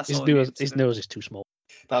 and that's his all. His nose is too small.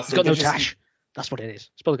 He's got no tash. That's what it is.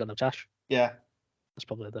 It's probably got no tash. Yeah. That's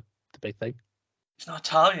probably the big thing. He's not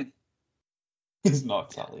Italian. He's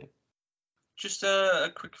not Italian. Just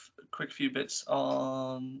a quick few bits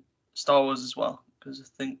on Star Wars as well, because I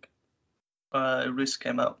think it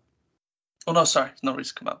recently came out. Oh no, sorry, it's not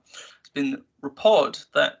recently come out. It's been reported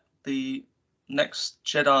that the next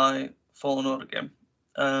Jedi Fallen Order game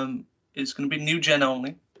is going to be new gen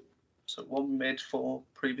only, so it won't be made for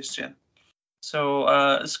previous gen.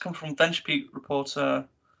 So this comes from VentureBeat reporter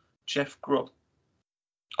Jeff Grubb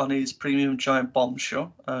on his Premium Giant Bomb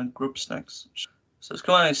show, Grubb Snacks. So it's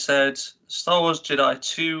come out and said Star Wars Jedi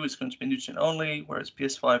 2 is going to be new gen only, whereas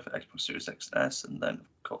PS5, Xbox Series X and S, and then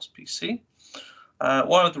of course PC.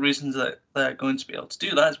 One of the reasons that they're going to be able to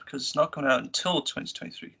do that is because it's not coming out until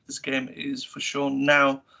 2023. This game is for sure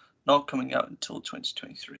now not coming out until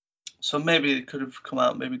 2023. So maybe it could have come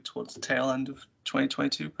out maybe towards the tail end of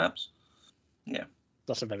 2022, perhaps. Yeah.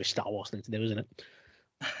 That's a very Star Wars thing to do, isn't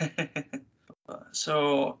it?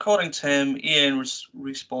 So according to him, EA and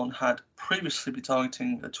Respawn had previously been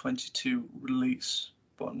targeting a 22 release,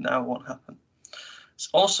 but now it won't happen. It's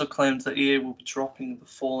also claimed that EA will be dropping the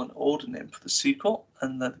Fallen Order name for the sequel,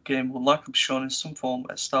 and that the game will likely be shown in some form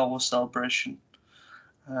at Star Wars Celebration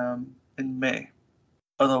in May.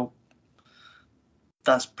 Although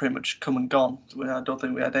that's pretty much come and gone. I don't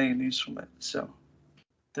think we had any news from it. So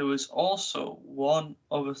there was also one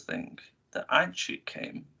other thing that actually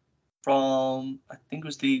came from, I think it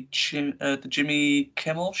was the Jimmy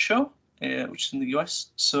Kimmel show, which is in the US.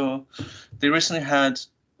 So they recently had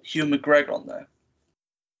Hugh McGregor on there,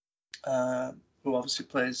 who obviously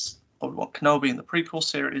plays Obi-Wan Kenobi in the prequel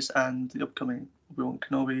series and the upcoming Obi-Wan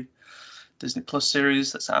Kenobi Disney Plus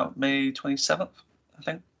series that's out May 27th, I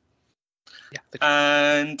think. Yeah.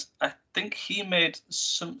 And I think he made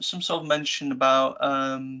some sort of mention about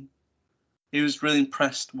he was really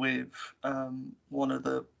impressed with one of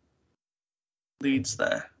the leads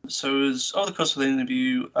there. So it was over the course of the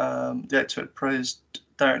interview, the actor had praised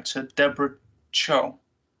director Deborah Chow,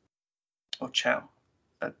 or Chow.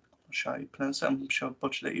 I'm not sure how you pronounce it. I'm sure I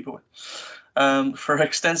butchered it either way. For her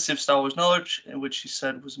extensive Star Wars knowledge, which she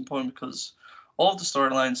said was important because all of the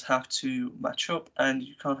storylines have to match up, and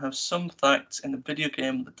you can't have some facts in a video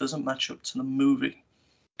game that doesn't match up to the movie,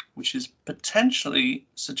 which is potentially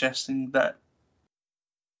suggesting that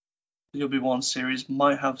the Obi-Wan series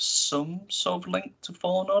might have some sort of link to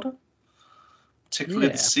Fallen Order, particularly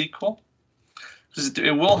the sequel, because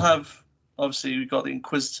it will have. Obviously, we've got the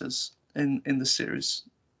Inquisitors in the series,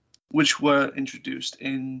 which were introduced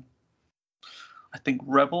in, I think,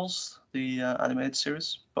 Rebels, the animated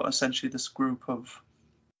series, but essentially this group of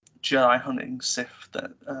Jedi hunting Sith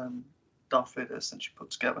that Darth Vader essentially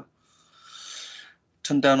put together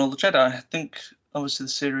to hunt down all the Jedi. I think obviously the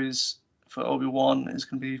series for Obi-Wan is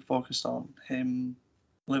going to be focused on him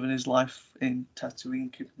living his life in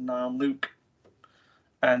Tatooine, keeping an eye on Luke,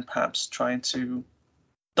 and perhaps trying to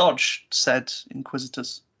dodge said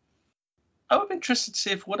Inquisitors. I would be interested to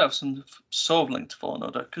see if it would have some sort of link to Fallen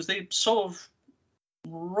Order, because they sort of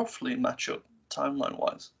roughly match up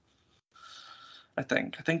timeline-wise. I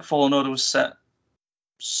think Fallen Order was set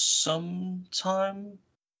sometime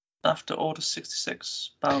after Order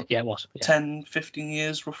 66, about it was 10, 15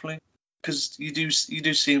 years roughly. Because you do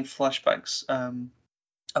see in flashbacks,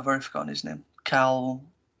 I've already forgotten his name, Cal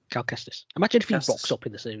Kestis. Imagine if he Kestis rocks up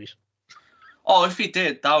in the series. Oh, if he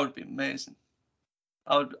did, that would be amazing.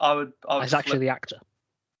 I would. He's actually the actor.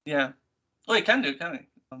 Yeah. Oh, he can he?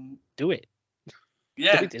 Do it.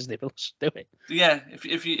 Yeah. Do it, Disney Plus. Do it. Yeah.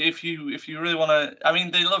 If you really want to, I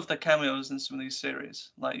mean, they love the cameos in some of these series.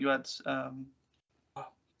 Like you had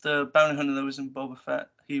the bounty hunter that was in Boba Fett.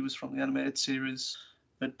 He was from the animated series.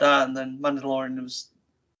 With that, and then Mandalorian was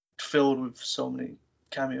filled with so many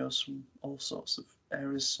cameos from all sorts of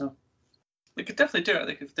areas. So they could definitely do it. I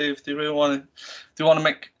think if they really want to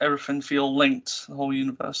make everything feel linked, the whole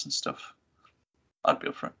universe and stuff, I'd be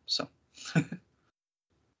up for it. So.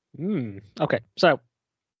 Okay. So,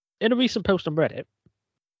 in a recent post on Reddit,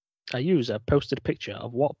 a user posted a picture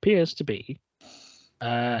of what appears to be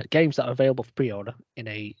games that are available for pre-order in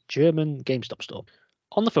a German GameStop store.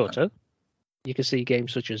 On the photo, you can see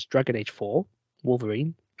games such as Dragon Age 4,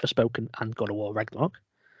 Wolverine, Forspoken, and God of War Ragnarok.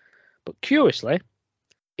 But curiously,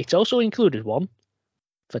 it also included one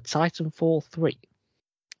for Titanfall 3.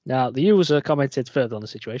 Now, the user commented further on the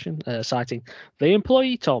situation, citing, "The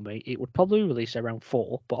employee told me it would probably release around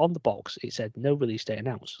 4, but on the box it said no release date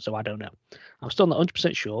announced, so I don't know. I'm still not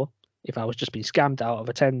 100% sure if I was just being scammed out of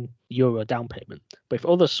a €10 down payment, but if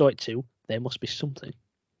others saw it too, there must be something."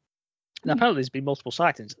 Now, apparently there's been multiple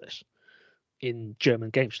sightings of this in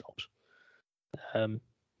German GameStops.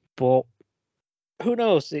 But who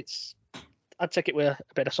knows? I'd take it with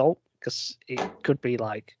a bit of salt. because it could be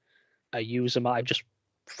like a user might have just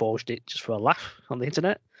forged it just for a laugh on the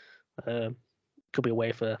internet. Could be a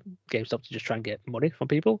way for GameStop to just try and get money from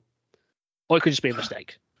people, or it could just be a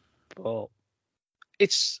mistake. But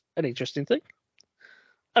it's an interesting thing.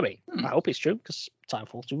 I mean, I hope it's true because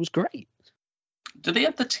Titanfall 2 was great. Do they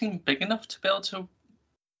have the team big enough to be able to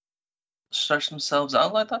stretch themselves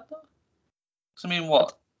out like that, though? 'Cause, I mean,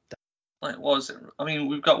 what was it? I mean,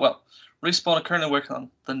 we've got, Respawn are currently working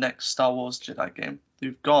on the next Star Wars Jedi game.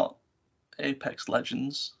 They've got Apex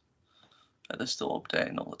Legends that they're still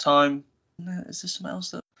updating all the time. Is there something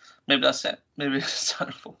else that... Maybe that's it. Maybe it's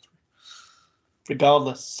Titanfall 3.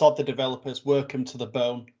 Regardless, sod the developers, work them to the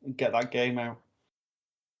bone and get that game out.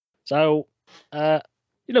 So,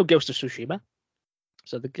 Ghost of Tsushima.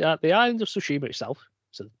 So the island of Tsushima itself,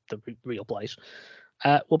 so the real place,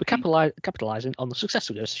 will be capitalizing on the success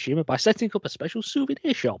of Ghost of Tsushima by setting up a special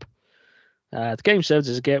souvenir shop. The game serves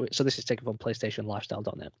as a gateway. So this is taken from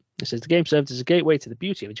PlayStationLifestyle.net. It says the game serves as a gateway to the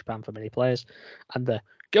beauty of Japan for many players, and the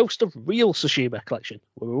Ghost of Real Tsushima collection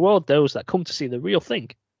will reward those that come to see the real thing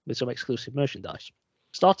with some exclusive merchandise.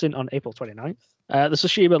 Starting on April 29th, the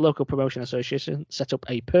Tsushima Local Promotion Association set up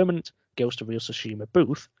a permanent Ghost of Real Tsushima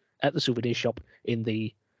booth at the souvenir shop in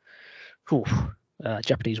the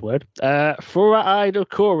Japanese word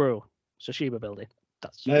Furai-no-Koro Tsushima building.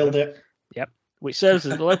 That's nailed it. Yep. Which serves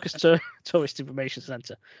as the local tourist information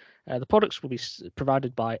centre. The products will be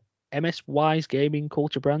provided by MS Wise gaming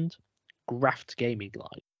culture brand, Graft Gaming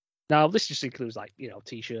Line. Now, this just includes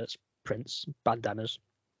t-shirts, prints, bandanas,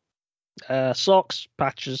 socks,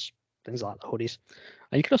 patches, things like that, hoodies.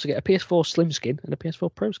 And you can also get a PS4 Slim skin and a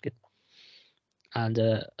PS4 Pro skin. And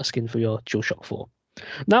a skin for your DualShock 4.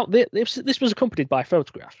 Now, this was accompanied by a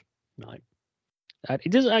photograph, right? And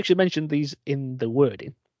it doesn't actually mention these in the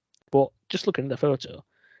wording, but just looking at the photo,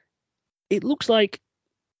 it looks like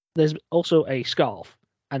there's also a scarf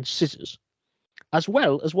and scissors, as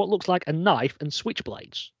well as what looks like a knife and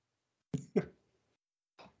switchblades,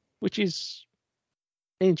 which is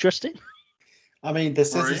interesting. I mean, the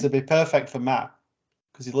scissors would be perfect for Matt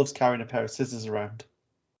because he loves carrying a pair of scissors around.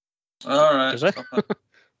 All right. Does it?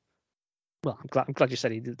 Well, I'm glad you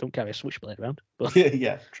said he don't carry a switchblade around. But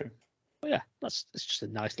yeah, true. But yeah, it's just a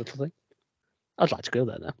nice little thing. I'd like to go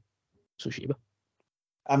there now. Tsushima.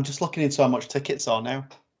 I'm just looking into how much tickets are now.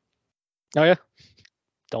 Oh yeah,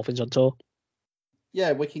 Dolphins on tour.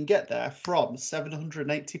 Yeah, we can get there from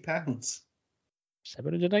 £780.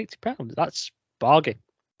 £780. That's bargain.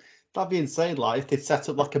 That'd be insane. Like if they set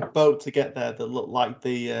up like a boat to get there that looked like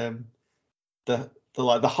the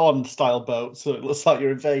Hond style boat, so it looks like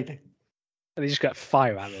you're invading. And they just got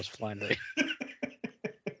fire arrows flying at you.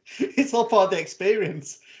 It's all part of the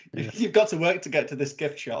experience. Yeah. You've got to work to get to this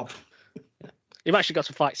gift shop. You've actually got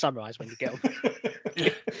to fight samurais when you get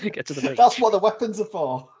to the beach. That's what the weapons are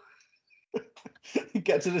for. You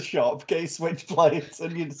get to the shop, get your switchblades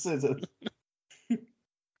and your scissors.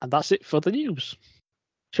 And that's it for the news.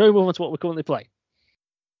 Shall we move on to what we currently play?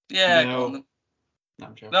 Yeah. No,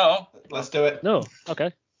 I'm joking. No. Let's do it. No.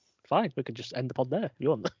 Okay. Fine. We can just end the pod there if you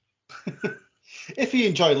want. If you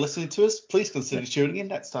enjoyed listening to us, please consider tuning in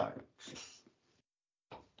next time.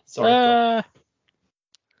 Sorry.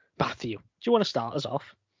 Matthew, do you want to start us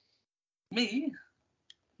off? Me?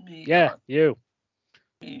 Yeah, you.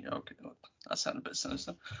 Me? Okay. That sounded a bit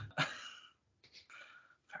sinister. Fair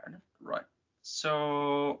enough. Right.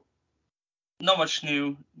 So, not much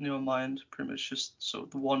new in mind. Pretty much just sort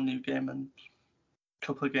of the one new game and a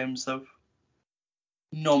couple of games that I've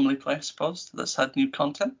normally play, I suppose, that's had new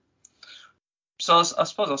content. So I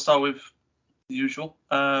suppose I'll start with the usual,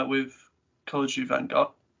 with Call of Duty Vanguard.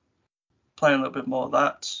 Playing a little bit more of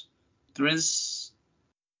that. There is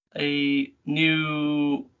a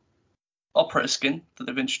new operator skin that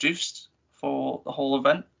they've introduced for the whole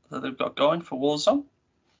event that they've got going for Warzone.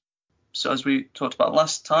 So as we talked about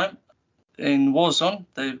last time, in Warzone,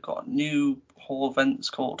 they've got a new whole event that's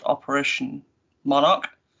called Operation Monarch,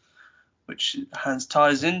 which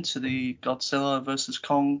ties into the Godzilla vs.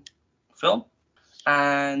 Kong film.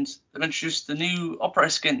 And they've introduced the new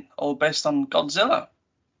operator skin, all based on Godzilla.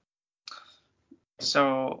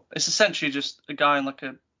 So it's essentially just a guy in like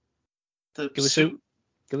the suit.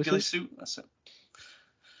 Ghillie suit. That's it.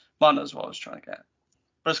 Mine knows what I was trying to get.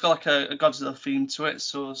 But it's got like a Godzilla theme to it.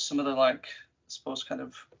 So some of the I suppose kind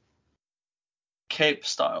of cape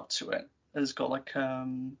style to it has got like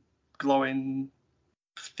glowing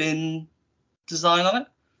fin design on it.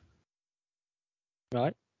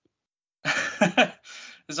 Right.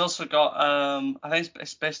 There's also got I think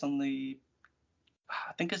it's based on the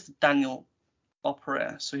Daniel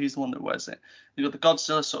operator, so he's the one that wears it. You've got the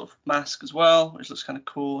Godzilla sort of mask as well, which looks kind of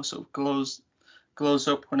cool. Sort of glows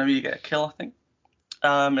up whenever you get a kill, I think.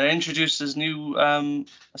 It introduces new, I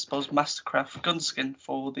suppose, Mastercraft gun skin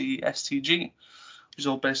for the STG, which is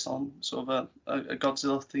all based on sort of a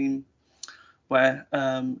Godzilla theme, where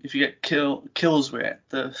if you get kills with it,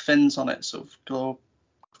 the fins on it sort of glow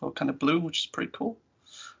kind of blue, which is pretty cool.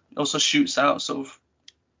 It also shoots out sort of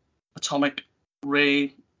atomic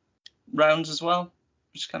ray rounds as well,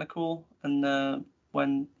 which is kind of cool. And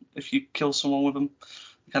if you kill someone with them,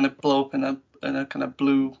 they kind of blow up in a kind of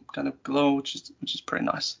blue kind of glow, which is pretty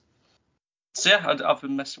nice. So yeah, I've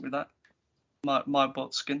been messing with that. My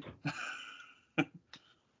bot skin.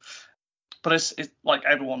 But it's like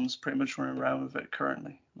everyone's pretty much running around with it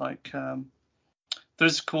currently. Like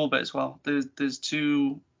there's a cool bit as well. There's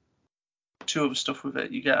two other stuff with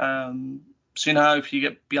it. You get so you know how if you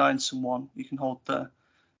get behind someone, you can hold the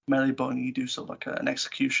melee button and you do sort of like an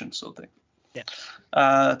execution sort of thing. Yeah.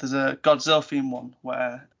 There's a Godzilla theme one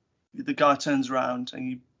where the guy turns around and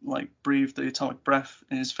you like breathe the atomic breath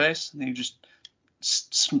in his face and you just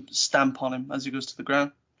stamp on him as he goes to the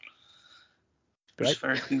ground. Which is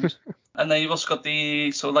very themed. And then you've also got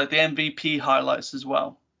the sort of like the MVP highlights as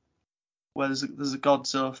well, where there's a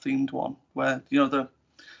Godzilla themed one where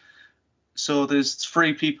so there's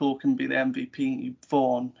 3 people who can be the MVP, and you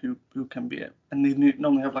vote on who can be it, and they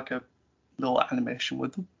normally have like a little animation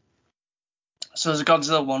with them. So there's a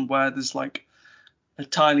Godzilla one where there's like a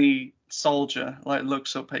tiny soldier like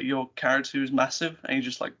looks up at your character who's massive, and he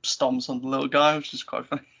just like stomps on the little guy, which is quite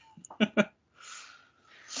funny.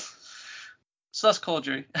 So that's Call of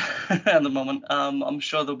Duty at the moment. I'm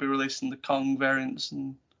sure they'll be releasing the Kong variants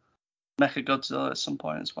and Mecha Godzilla at some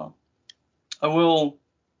point as well. I will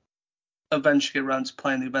eventually get around to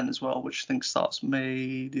playing the event as well, which I think starts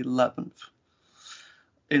May the 11th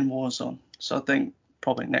in Warzone. So I think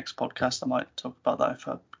probably next podcast I might talk about that if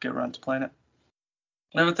I get around to playing it.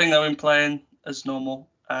 Another thing that I've been playing as normal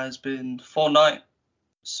has been Fortnite.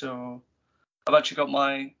 So I've actually got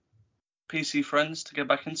my PC friends to get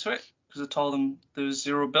back into it, because I told them there was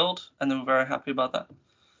 0 build, and they were very happy about that.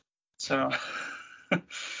 So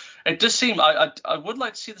it does seem I would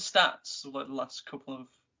like to see the stats of like the last couple of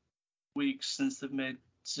weeks since they've made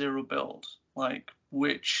 0 build, like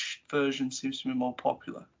which version seems to be more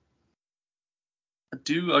popular. I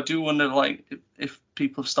do wonder like if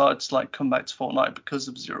people have started to like come back to Fortnite because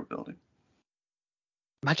of 0 building.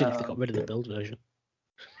 Imagine if they got rid of the build version.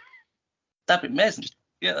 That'd be amazing.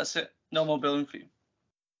 Yeah, that's it. No more building for you.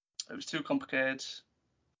 It was too complicated.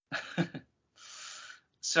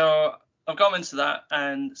 So I've gone into that,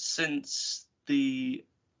 and since the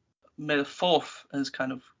May the 4th has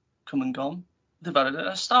kind of come and gone, they've added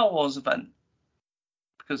a Star Wars event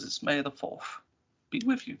because it's May the 4th. Be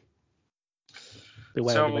with you.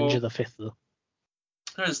 Beware of Revenge of the 5th, though.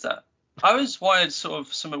 There is that. I always wanted sort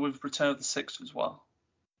of something with Return of the 6th as well,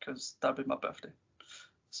 because that'd be my birthday.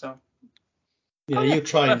 So. Yeah, you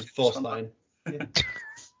try and force that in. Yeah.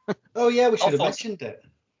 Oh yeah, we should have mentioned it.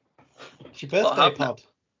 It's your birthday pod.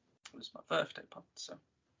 It was my birthday pod, so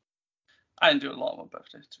I didn't do a lot on my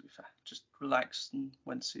birthday, to be fair. Just relaxed and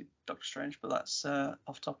went to see Doctor Strange, but that's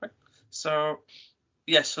off topic. So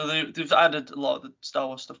yeah, so they've added a lot of the Star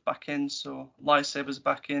Wars stuff back in. So lightsabers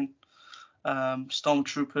back in,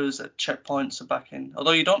 stormtroopers at checkpoints are back in.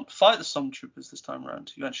 Although you don't fight the stormtroopers this time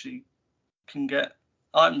around, you actually can get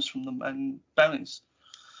items from them and bounties,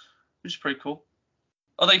 which is pretty cool.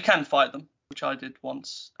 Although you can fight them, which I did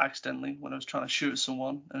once accidentally when I was trying to shoot at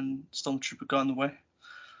someone and stormtrooper got in the way,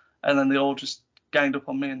 and then they all just ganged up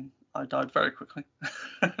on me and I died very quickly.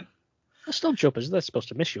 The stormtroopers, they're supposed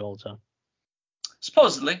to miss you all the time.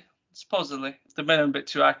 Supposedly, they've been a bit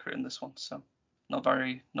too accurate in this one, so not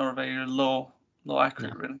very low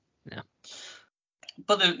accurate, really. Yeah.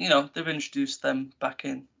 But they've introduced them back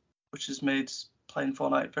in, which has made playing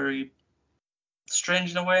Fortnite very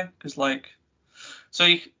strange in a way, because so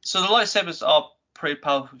the lightsabers are pretty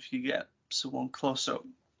powerful if you get someone close up,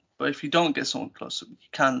 but if you don't get someone close up, you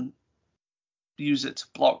can use it to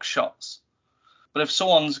block shots. But if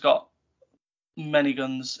someone's got many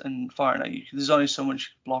guns and firing at you, there's only so much you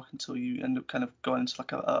can block until you end up kind of going into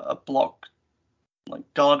like a block,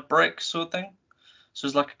 like guard break sort of thing. So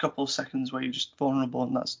there's like a couple of seconds where you're just vulnerable,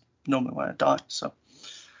 and that's normally where I die. So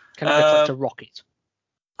can it deflect a rocket?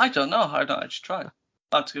 I don't know. I just try.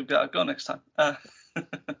 I'll have to get a go next time,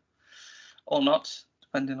 or not,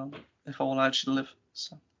 depending on if I want to actually live.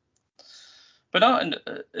 So, but no,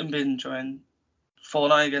 I've been enjoying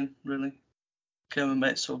Fortnite again. Really, getting my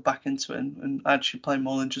mates sort of back into it and actually playing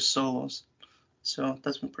more than just solos. So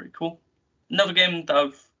that's been pretty cool. Another game that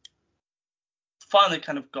I've finally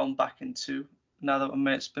kind of gone back into, now that my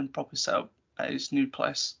mate's been properly set up at his new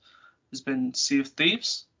place, has been Sea of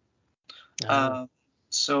Thieves.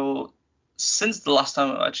 So since the last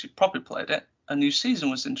time I actually properly played it, a new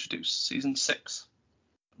season was introduced, season 6,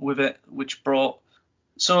 with it, which brought.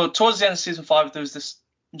 So towards the end of season 5, there was this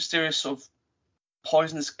mysterious sort of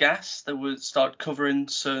poisonous gas that would start covering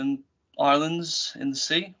certain islands in the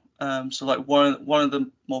sea. So like one of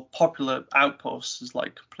the more popular outposts is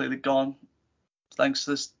like completely gone thanks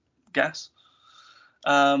to this gas.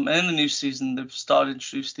 And in the new season, they've started to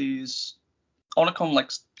introduce these, I want to call them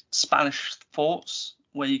like Spanish forts,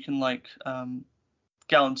 where you can like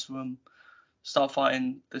get onto them, start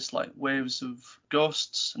fighting this like waves of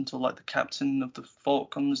ghosts until like the captain of the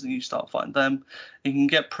fort comes and you start fighting them. You can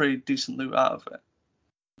get pretty decent loot out of it.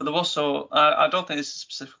 But they've also, I don't think this is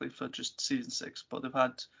specifically for just season 6, but they've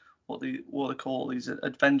had what they call these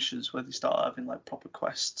adventures, where they start having like proper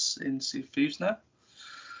quests in Sea of Thieves now.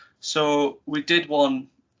 So we did one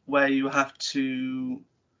where you have to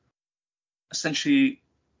essentially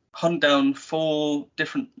hunt down 4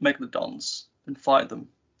 different megalodons and fight them.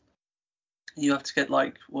 You have to get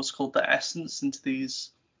like what's called the essence into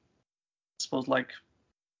these, I suppose, like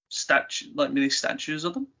mini statues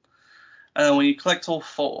of them. And when you collect all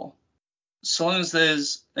 4, so long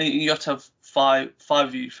as you have to have five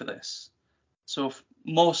of you for this. So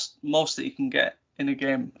most that you can get in a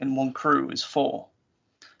game in one crew is 4.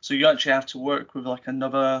 So you actually have to work with like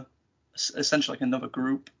essentially another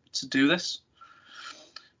group to do this.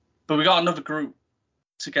 But we got another group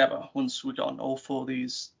together once we got all 4 of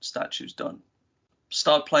these statues done.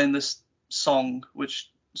 Start playing this song, which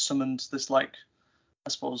summons this like, I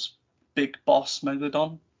suppose, big boss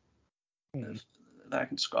megalodon that I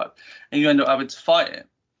can describe, and you end up having to fight it.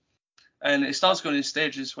 And it starts going in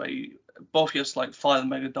stages where you have to like fight the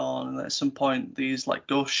megalodon, and at some point these like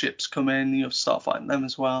ghost ships come in, and you have to start fighting them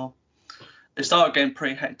as well. It started getting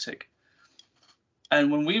pretty hectic. And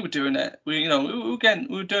when we were doing it, we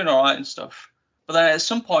were doing all right and stuff. But then at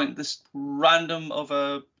some point, this random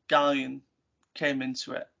other galleon came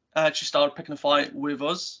into it and actually started picking a fight with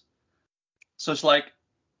us. So it's like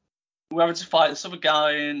we're having to fight this other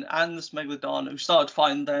galleon and this megalodon, who started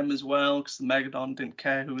fighting them as well, because the megalodon didn't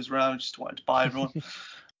care who was around, just wanted to buy everyone.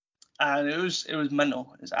 And it was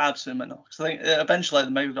mental. It was absolutely mental. Because I think eventually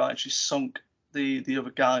the megalodon actually sunk the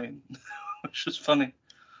other galleon, which was funny.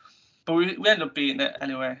 But we ended up beating it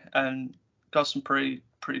anyway and got some pretty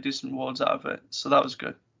decent rewards out of it. So that was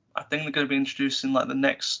good. I think they're going to be introducing like the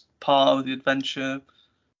next part of the adventure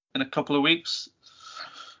in a couple of weeks.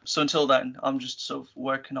 So until then, I'm just sort of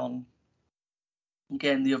working on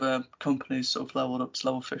getting the other companies sort of leveled up to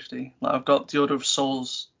level 50. Like I've got the Order of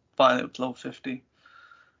Souls finally up to level 50. I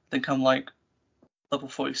think I'm like level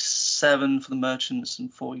 47 for the merchants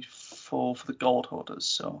and 44 for the gold hoarders.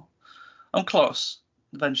 So I'm close.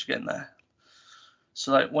 Eventually getting there.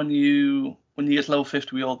 So like when you get to level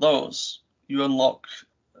 50 with all those, you unlock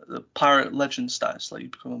the pirate legend stats. Like you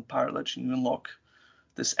become a pirate legend, you unlock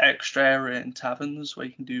this extra area in taverns where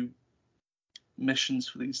you can do missions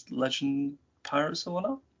for these legend pirates or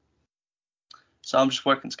whatnot. So I'm just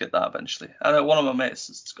working to get that eventually. And one of my mates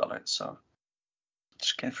has got it, so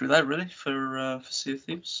just came through that really for Sea of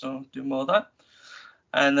Thieves. So do more of that.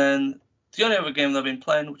 And then the only other game that I've been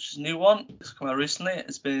playing, which is a new one, it's come out recently,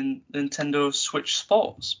 has been Nintendo Switch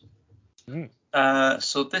Sports.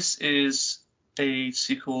 So this is a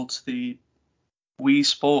sequel to the Wii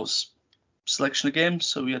Sports selection of games.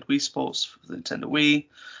 So we had Wii Sports for the Nintendo Wii,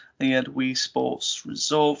 and you had Wii Sports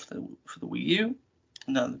Resort for the Wii U,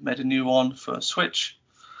 and now they've made a new one for Switch.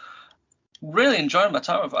 Really enjoying my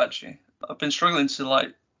time with it, actually. I've been struggling to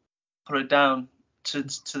like put it down to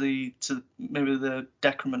maybe the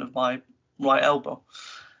decrement of my right elbow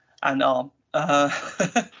and arm.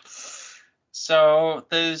 So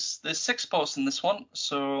there's 6 sports in this one.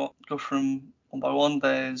 So go from one by one.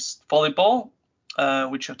 There's volleyball,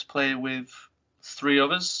 which you have to play with 3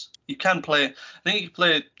 others. You can play. I think you can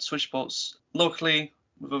play Switch sports locally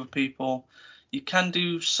with other people. You can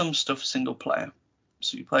do some stuff single player,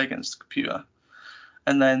 so you play against the computer,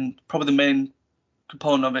 and then probably the main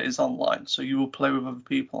component of it is online. So you will play with other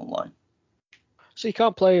people online. So you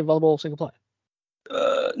can't play volleyball single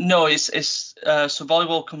player? No, it's so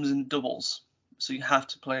volleyball comes in doubles, so you have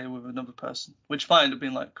to play with another person, which might end up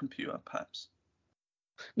being like computer, perhaps.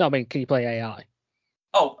 No, I mean, can you play AI?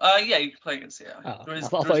 Oh, yeah, you can play against AI. Oh, there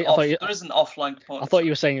is an offline component. I thought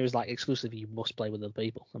you were saying it was like exclusively you must play with other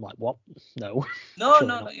people. I'm like, what? No. No,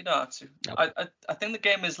 you don't have to. No. I think the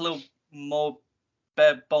game is a little more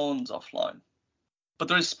bare bones offline, but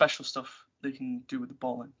there is special stuff that you can do with the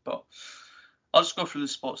bowling. But I'll just go through the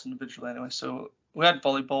sports individually anyway. So We had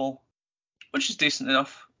volleyball, which is decent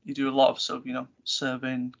enough. You do a lot of sort of,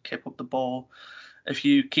 serving, keep up the ball. If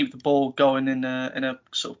you keep the ball going in a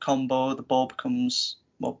sort of combo, the ball becomes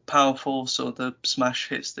more powerful, so the smash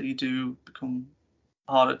hits that you do become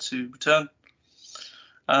harder to return.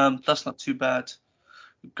 That's not too bad.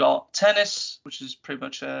 We've got tennis, which is pretty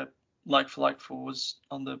much a like for like for was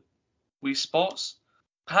on the Wii Sports.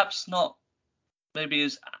 Perhaps not maybe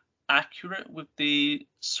as accurate with the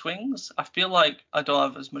swings. I feel like I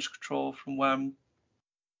don't have as much control from where I'm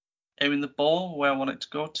aiming the ball, where I want it to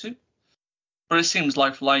go to. But it seems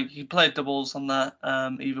like for like you play doubles on that,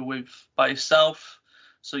 either with by yourself,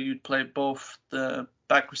 so you'd play both the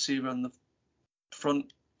back receiver and the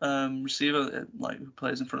front receiver, like who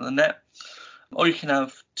plays in front of the net, or you can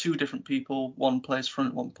have two different people, one plays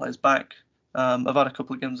front, one plays back. I've had a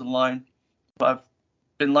couple of games online, but I've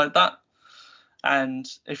been like that. And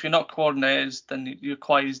if you're not coordinated, then you're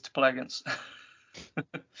quite easy to play against.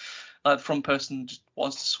 Like the front person just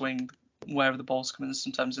wants to swing wherever the ball's coming, and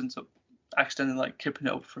sometimes ends up accidentally like kipping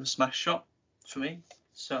it up for a smash shot for me.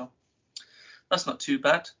 So that's not too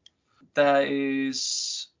bad. There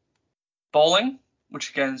is bowling, which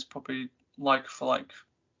again is probably like for like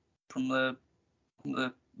from the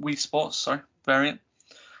Wii Sports variant.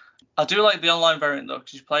 I do like the online variant though,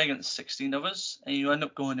 because you play against 16 others and you end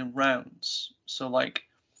up going in rounds. So like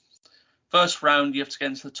first round you have to get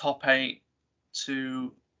into the top 8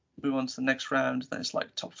 to move on to the next round. Then it's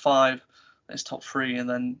like top 5, then it's top 3, and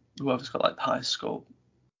then whoever's got like the highest score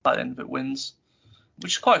by the end of it wins,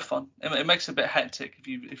 which is quite fun. It makes it a bit hectic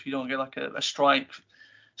if you don't get like a strike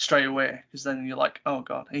straight away, because then you're like, oh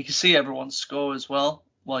god, and you can see everyone's score as well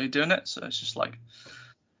while you're doing it. So it's just like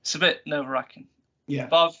it's a bit nerve-wracking. Yeah.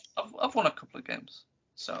 But I've won a couple of games.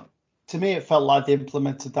 So to me, it felt like they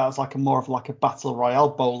implemented that as like more of a battle royale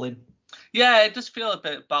bowling. Yeah, it does feel a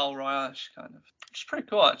bit battle royale-ish kind of. Which is pretty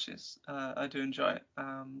cool actually. I do enjoy it.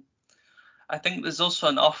 I think there's also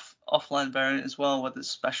an offline variant as well where there's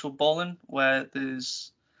special bowling, where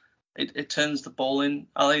there's it turns the bowling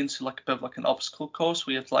alley into like a bit of like an obstacle course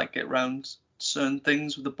where you have to like get around certain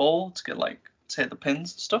things with the ball to get like to hit the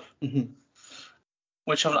pins and stuff. Mm-hmm.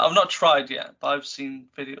 Which I've not tried yet, but I've seen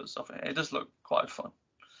videos of it. It does look quite fun.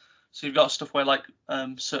 So you've got stuff where like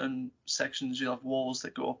certain sections you have walls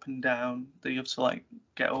that go up and down that you have to like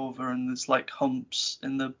get over, and there's like humps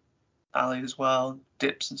in the alley as well,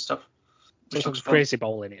 dips and stuff. Which looks crazy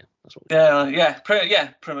bowling here. That's what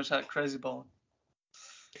pretty much that crazy bowling.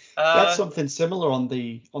 That's something similar on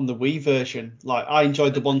the Wii version. Like I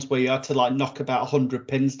enjoyed the ones where you had to like knock about 100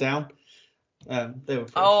 pins down. They were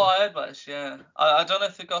fun. I heard about this, yeah. I don't know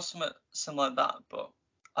if they got something like that, but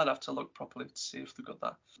I'd have to look properly to see if they've got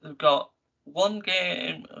that. They've got one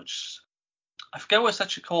game, which I forget what it's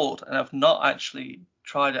actually called, and I've not actually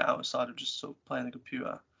tried it outside of just sort of playing the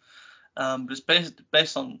computer. But it's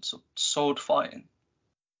based on sort of sword fighting.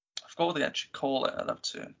 I forgot what they actually call it. I'd have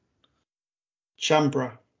to.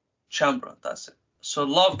 Chambra, that's it. So a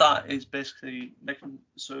lot of that is basically making.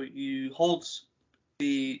 So you hold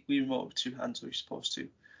the Wii remote with 2 hands, or you're supposed to,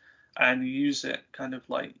 and you use it kind of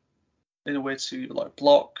like in a way to like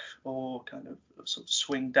block or kind of sort of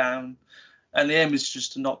swing down, and the aim is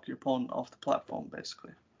just to knock your opponent off the platform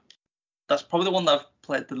basically. That's probably the one that I've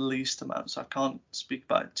played the least amount, so I can't speak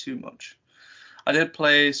about it too much. I did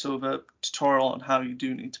play sort of a tutorial on how you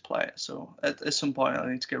do need to play it, so at some point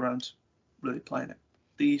I need to get around to really playing it.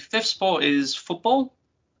 The 5th sport is football.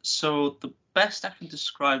 So the best I can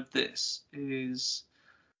describe this is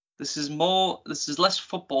less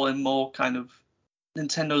football and more kind of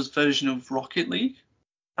Nintendo's version of Rocket League.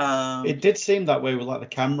 It did seem that way with like the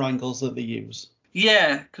camera angles that they use.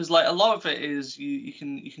 Yeah, because like a lot of it is you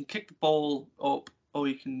can kick the ball up, or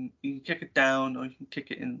you can kick it down, or you can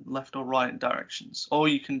kick it in left or right directions, or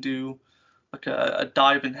you can do like a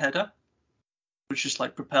diving header, which just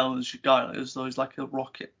like propels your guy as though it's like a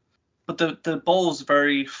rocket. But the ball's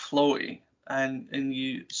very floaty, and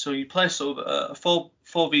you play sort of a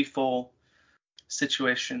 4v4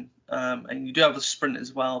 situation, and you do have a sprint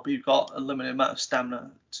as well, but you've got a limited amount of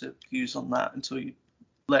stamina to use on that until you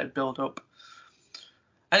let it build up.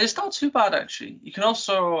 And it's not too bad actually. You can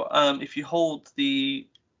also, if you hold the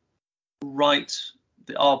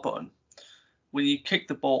R button, when you kick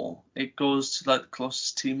the ball, it goes to like the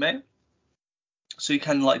closest teammate. So you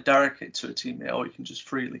can like direct it to a teammate, or you can just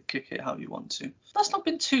freely kick it how you want to. That's not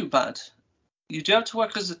been too bad. You do have to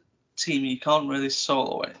work as a team. You can't really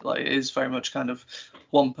solo it. Like it is very much kind of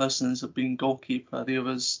one person ends up being goalkeeper, the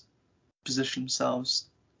others position themselves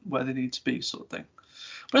where they need to be, sort of thing.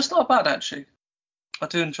 But it's not bad actually. I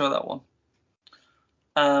do enjoy that one.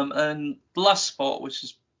 And the last sport, which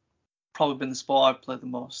is probably been the sport I've played the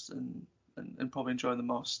most and probably enjoyed the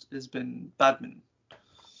most has been badminton.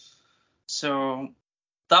 So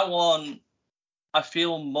that one, I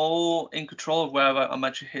feel more in control of where I'm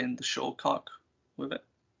actually hitting the shuttlecock with it.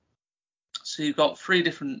 So you've got 3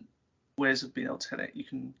 different ways of being able to hit it. You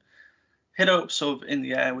can hit it up sort of in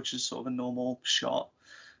the air, which is sort of a normal shot.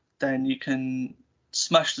 Then you can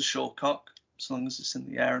smash the shuttlecock, as long as it's in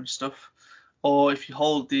the air and stuff. Or if you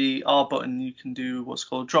hold the R button, you can do what's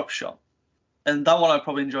called a drop shot. And that one I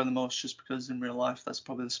probably enjoy the most, just because in real life that's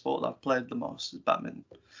probably the sport that I've played the most, is badminton.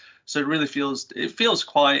 So it really feels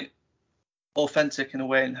quite authentic in a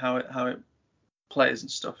way in how it plays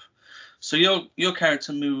and stuff. So your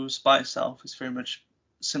character moves by itself. It's very much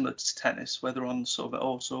similar to tennis, where they're on sort of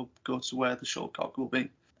also go to where the shuttlecock will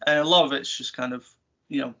be. And a lot of it's just kind of,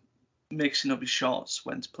 mixing up your shots,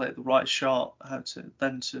 when to play the right shot, how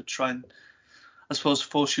to try and, I suppose,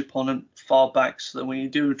 force your opponent far back so that when you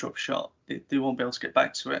do a drop shot, they won't be able to get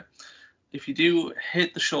back to it. If you do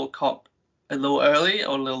hit the shuttlecock a little early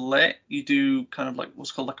or a little late, you do kind of like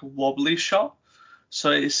what's called like a wobbly shot.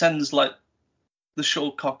 So it sends like the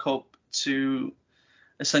shuttlecock up to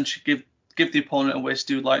essentially give the opponent a way to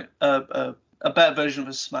do like a better version of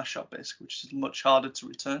a smash shot, basically, which is much harder to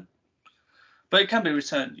return. But it can be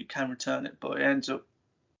returned. You can return it, but it ends up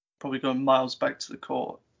probably going miles back to the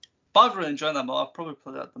court. But I've really enjoyed that more. I've probably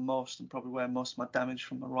played that the most, and probably where most of my damage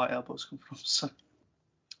from my right elbows come from. So.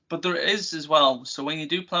 But there is as well. So when you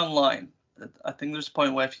do play online, I think there's a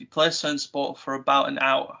point where if you play a certain sport for about an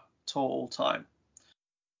hour total time,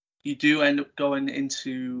 you do end up going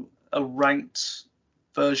into a ranked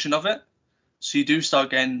version of it. So you do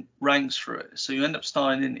start getting ranks through it. So you end up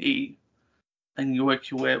starting in E, and you work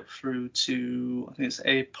your way up through to, I think it's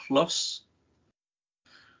A+.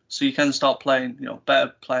 So you can start playing,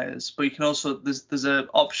 better players. But you can also, there's an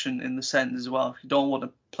option in the settings as well. If you don't want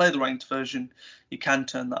to play the ranked version, you can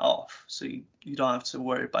turn that off. So you don't have to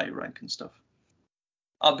worry about your rank and stuff.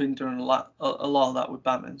 I've been doing a lot of that with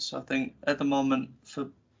badminton. So I think at the moment for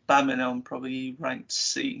badminton, I'm probably ranked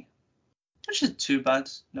C, which isn't too bad.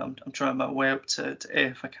 I'm trying my way up to A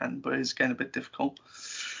if I can, but it's getting a bit difficult.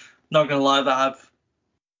 Not gonna lie, that I've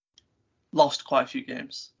lost quite a few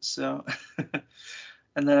games. So,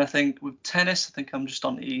 and then I think with tennis, I think I'm just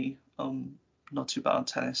on E. I'm not too bad on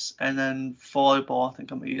tennis, and then volleyball, I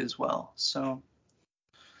think I'm E as well. So,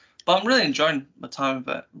 but I'm really enjoying my time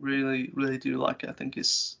with it. Really, really do like it. I think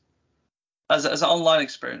it's as an online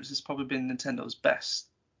experience, it's probably been Nintendo's best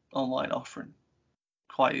online offering,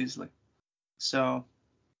 quite easily. So,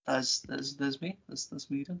 there's me. That's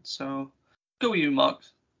me done. So, go with you, Mark.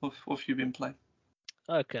 What have you been playing?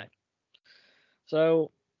 Okay. So,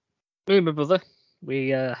 me and my brother,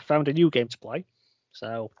 we found a new game to play.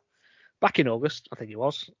 So, back in August, I think it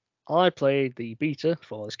was, I played the beta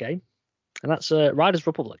for this game, and that's Riders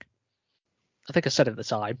Republic. I think I said at the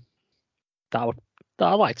time that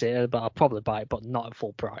I liked it, but I'll probably buy it, but not at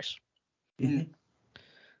full price. Mm-hmm.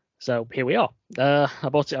 So, here we are. I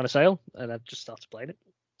bought it on a sale, and I've just started playing it.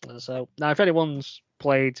 So now, if anyone's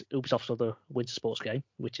played Ubisoft's other winter sports game,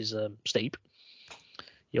 which is Steep,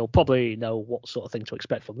 you'll probably know what sort of thing to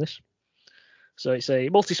expect from this. So it's a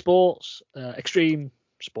multi-sports, extreme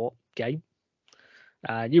sport game,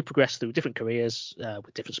 and you progress through different careers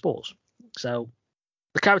with different sports. So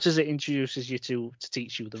the characters it introduces you to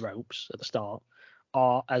teach you the ropes at the start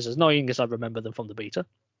are as annoying as I remember them from the beta.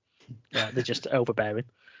 They're just overbearing.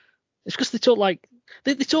 It's because they talk like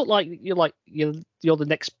you're the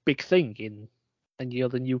next big thing and you're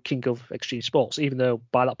the new king of extreme sports, even though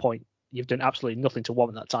by that point you've done absolutely nothing to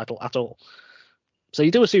warrant that title at all. So you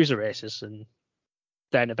do a series of races, and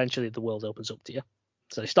then eventually the world opens up to you.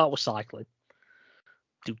 So they start with cycling,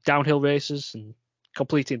 do downhill races, and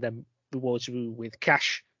completing them rewards you with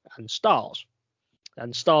cash and stars.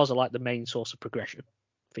 And stars are like the main source of progression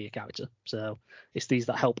for your character. So it's these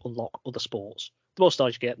that help unlock other sports. The more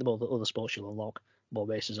stars you get, the more the other sports you'll unlock, the more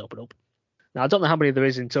races open up. Now, I don't know how many there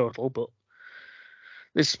is in total, but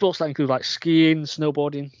there's sports that include like skiing,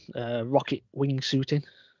 snowboarding, rocket wingsuiting.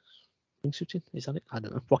 Wingsuiting? Is that it? I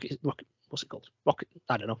don't know. Rocket, what's it called?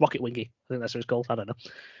 I don't know. Rocket wingy. I think that's what it's called. I don't know.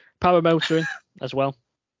 Paramotoring as well.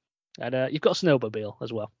 And you've got a snowmobile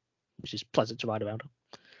as well, which is pleasant to ride around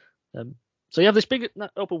on. So you have this big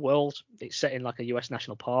open world. It's set in like a US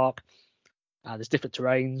national park. There's different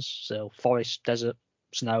terrains, so forest, desert,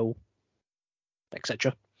 snow,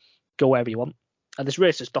 etc. Go wherever you want. And there's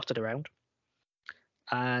races dotted around.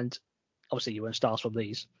 And obviously you earn stars from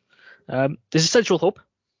these. There's a central hub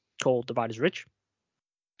called the Riders Ridge.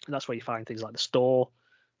 And that's where you find things like the store,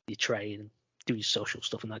 you train, do your social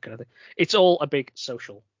stuff and that kind of thing. It's all a big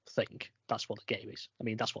social thing. that's what the game is. I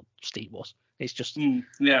mean, that's what Steam was. It's just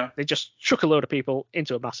they just chuck a load of people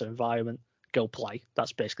into a massive environment, go play.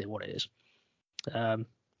 That's basically what it is.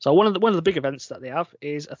 So one of the big events that they have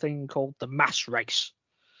is a thing called the Mass Race.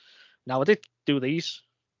 Now I did do these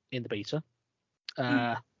in the beta.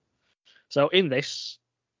 So in this,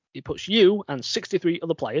 it puts you and 63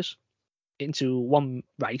 other players into one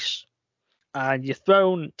race, and you're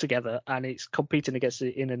thrown together, and it's competing against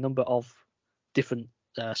it in a number of different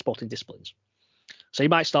sporting disciplines. So you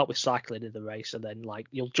might start with cycling in the race, and then like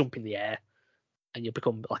you'll jump in the air, and you'll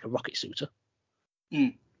become like a rocket shooter,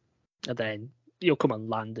 and then you'll come on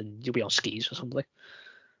land, and you'll be on skis or something.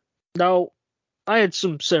 Now, I had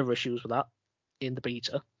some server issues with that in the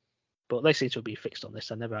beta, but they seem to have been fixed on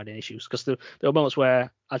this. I never had any issues because there were moments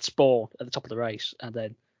where I'd spawn at the top of the race, and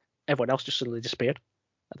then everyone else just suddenly disappeared.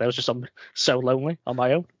 And I was just so lonely on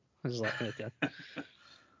my own. I was like, okay.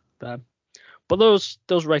 But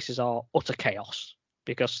those races are utter chaos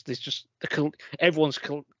because there's just everyone's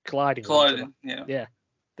colliding. Yeah.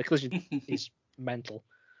 The collision is mental.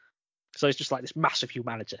 So it's just like this massive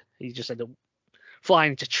humanity. You just end up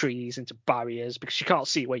flying into trees, into barriers because you can't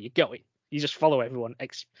see where you're going. You just follow everyone,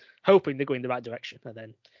 hoping they're going the right direction, and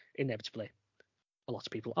then inevitably, a lot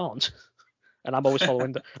of people aren't. And I'm always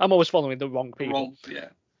following the wrong people.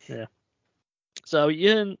 Yeah. So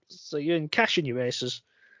you earn cash in your races,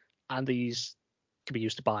 and these can be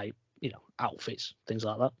used to buy, outfits, things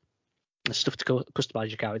like that, and stuff to customize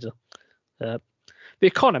your character. The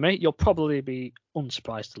economy, you'll probably be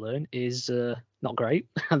unsurprised to learn, is not great,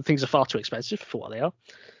 and things are far too expensive for what they are.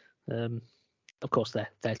 Of course, they're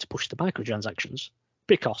there to push the microtransactions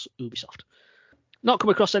because Ubisoft. Not come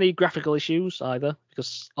across any graphical issues either,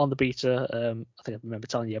 because on the beta, I think I remember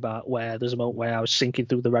telling you about where there's a moment where I was sinking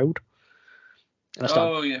through the road. And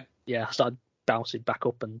I started bouncing back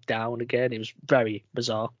up and down again. It was very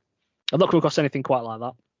bizarre. I've not come across anything quite like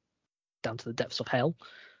that, down to the depths of hell.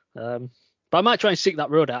 But I might try and seek that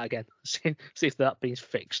road out again, see if that being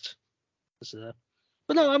fixed.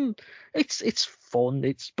 But no, it's fun.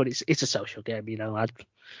 It's a social game,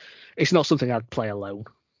 it's not something I'd play alone,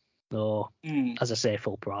 or as I say,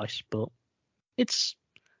 full price. But it's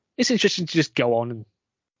interesting to just go on and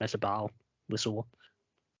mess about with someone.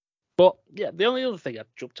 But yeah, the only other thing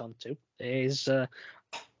I've jumped onto is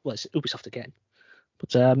it's Ubisoft again,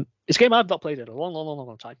 but it's a game I've not played in a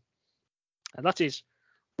long time, and that is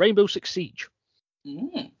Rainbow Six Siege.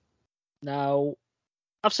 Now,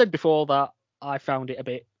 I've said before that I found it a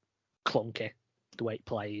bit clunky, the way it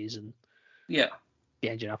plays, and the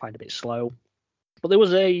engine I find a bit slow. But there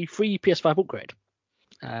was a free PS5 upgrade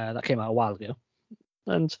that came out a while ago,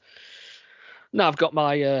 and now I've got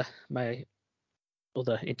my my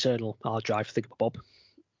other internal hard drive thingamabob.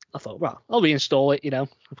 I thought, well, I'll reinstall it.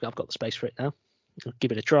 I've got the space for it now. I'll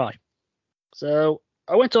give it a try. So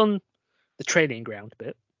I went on the training ground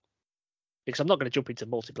bit because I'm not going to jump into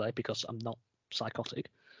multiplayer because I'm not psychotic.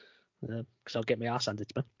 Because I'll get my ass handed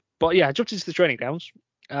to me. But yeah, I jumped into the training grounds,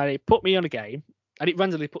 and it put me on a game, and it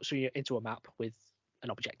randomly puts me into a map with an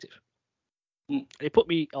objective. It put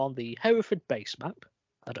me on the Hereford base map.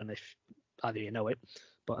 I don't know if either of you know it,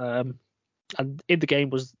 but and in the game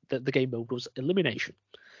was the game mode was elimination.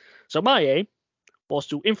 So my aim was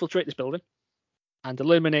to infiltrate this building and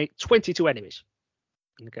eliminate 22 enemies.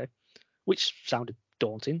 Okay, which sounded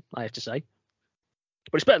daunting, I have to say,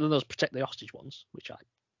 but it's better than those protect the hostage ones, which I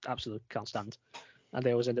absolutely can't stand, and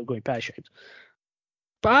they always end up going pear-shaped.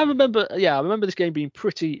 But I remember this game being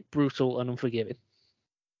pretty brutal and unforgiving.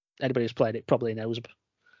 Anybody who's played it probably knows,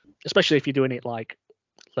 especially if you're doing it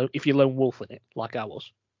if you're lone wolf in it, like I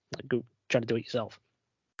was, trying to do it yourself.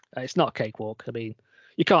 It's not a cakewalk. I mean,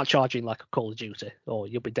 you can't charge in like a Call of Duty, or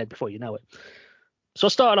you'll be dead before you know it. So I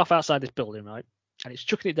started off outside this building, right, and it's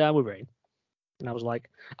chucking it down with rain, and I was like,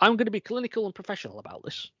 I'm going to be clinical and professional about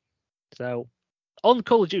this. So on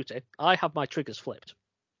Call of Duty, I have my triggers flipped.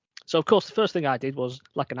 So, of course, the first thing I did was,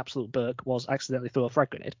 like an absolute Burke, was accidentally throw a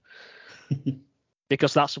frag grenade.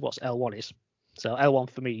 Because that's what L1 is. So L1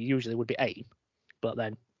 for me usually would be aim. But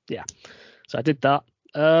then, yeah. So I did that.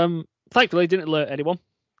 Thankfully, I didn't alert anyone,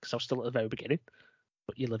 because I was still at the very beginning.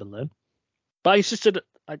 But you live and learn. But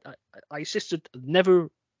I insisted never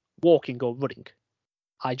walking or running.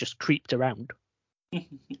 I just creeped around. And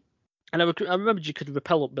I remembered you could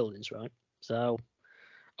rappel up buildings, right? So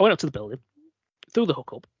I went up to the building, threw the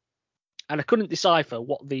hook up, and I couldn't decipher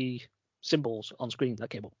what the symbols on screen that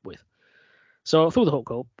came up with. So I threw the hook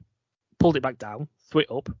up, pulled it back down, threw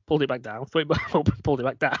it up, pulled it back down, threw it back up, pulled it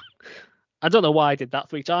back down. I don't know why I did that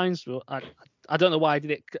 3 times, but I don't know why I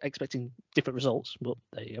did it expecting different results, but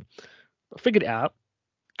there you go. I figured it out,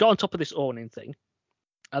 got on top of this awning thing,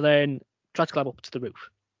 and then tried to climb up to the roof.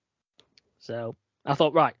 So I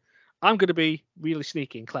thought, right, I'm going to be really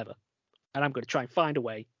sneaky and clever, and I'm going to try and find a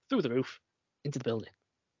way through the roof into the building.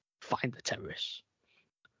 Find the terrorists.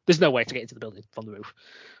 There's no way to get into the building from the roof.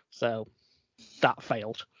 So that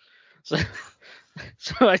failed. So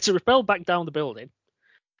I had to rappel back down the building,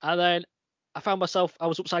 and then I found myself, I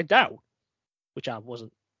was upside down, which I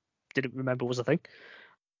didn't remember was a thing.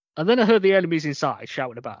 And then I heard the enemies inside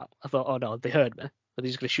shouting about. I thought, oh no, they heard me. Are they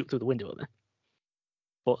just going to shoot through the window at me?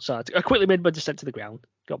 But so I quickly made my descent to the ground,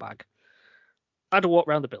 got back. I had to walk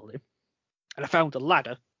around the building, and I found a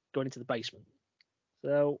ladder going into the basement.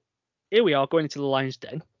 So here we are going into the lion's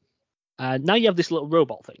den. And now you have this little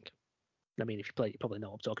robot thing. I mean, if you play, you probably know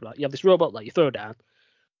what I'm talking about. You have this robot that you throw down,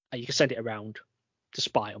 and you can send it around to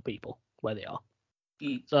spy on people where they are.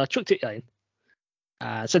 So I chucked it in,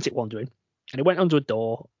 sent it wandering, and it went under a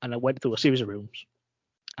door, and I went through a series of rooms,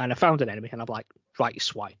 and I found an enemy, and I'm like, right, you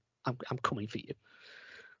swine, I'm coming for you.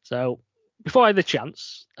 So before I had the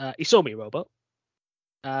chance, he saw me, robot,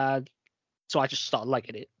 so I just started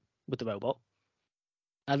legging it with the robot,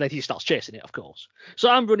 and then he starts chasing it, of course. So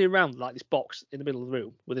I'm running around like this box in the middle of the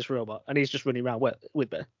room with this robot, and he's just running around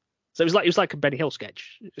with me. So it was like a Benny Hill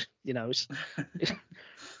sketch, you know.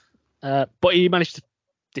 But he managed to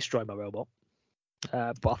destroy my robot.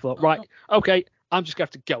 But I thought, right, okay, I'm just going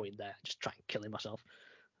to have to go in there, just try and kill him myself.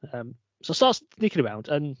 So I start sneaking around,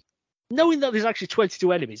 and knowing that there's actually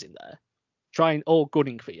 22 enemies in there, trying all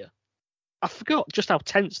gunning for you, I forgot just how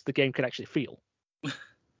tense the game can actually feel.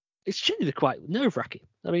 It's genuinely quite nerve-wracking.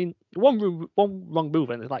 I mean, one wrong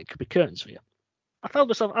move and it could be curtains for you. I found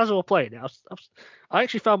myself, as I was playing it, I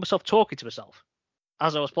actually found myself talking to myself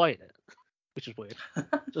as I was playing it, which was weird.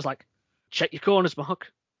 Just like, check your corners,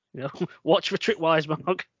 Mark. You know, watch for tripwires,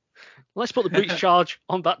 Mark. Let's put the breach charge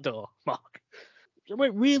on that door, Mark. I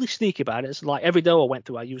went really sneaky about it. It's like every door I went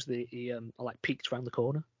through, I used I peeked around the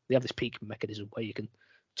corner. They have this peek mechanism where you can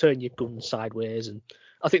turn your gun sideways, and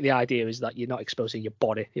I think the idea is that you're not exposing your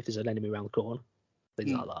body if there's an enemy around the corner,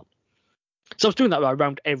 things like that. So I was doing that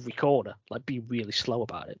around every corner, like being really slow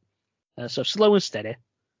about it. So slow and steady.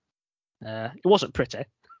 It wasn't pretty,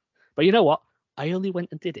 but you know what? I only went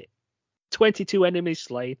and did it. 22 enemies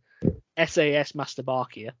slain. SAS Master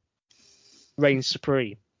Mark here reigns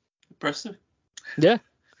supreme. Impressive. Yeah.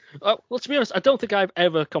 Well, to be honest, I don't think I've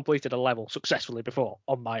ever completed a level successfully before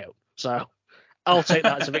on my own. So I'll take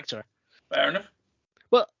that as a victory. Fair enough.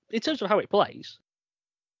 Well, in terms of how it plays,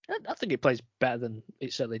 I think it plays better than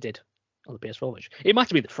it certainly did on the PS4 version. It might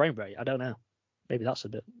have been the frame rate. I don't know. Maybe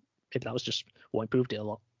that was just what improved it a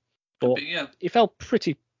lot. But it felt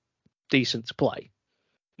pretty decent to play.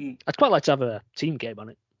 I'd quite like to have a team game on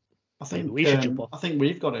it. I think we should jump off. I think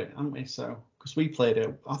we've got it, haven't we? So because we played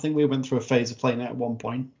it, I think we went through a phase of playing it at one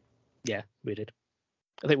point. Yeah, we did.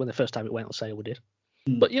 I think when the first time it went on sale, we did.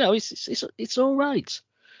 But you know, it's all right.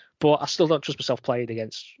 But I still don't trust myself playing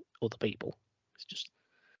against other people. It's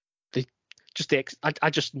I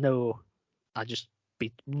just know I just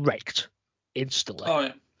be wrecked instantly.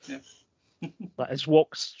 Oh yeah. Like I just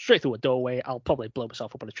walk straight through a doorway. I'll probably blow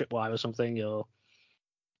myself up on a tripwire or something, or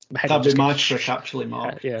that'd be my trick, actually,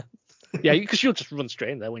 Mark. Yeah, because you'll just run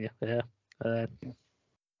straight in there, won't you? Yeah.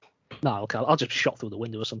 No, I'll just shot through the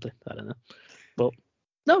window or something. I don't know. But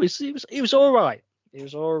no, it was all right. It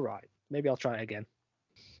was all right. Maybe I'll try it again.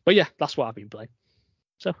 But yeah, that's what I've been playing.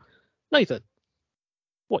 So, Nathan,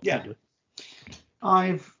 what you doing?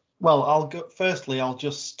 I'll go. Firstly, I'll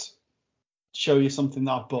just show you something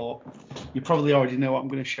that I bought. You probably already know what I'm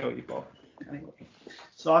going to show you, but anyway.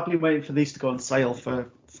 So I've been waiting for these to go on sale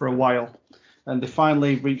for a while, and they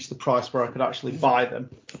finally reached the price where I could actually buy them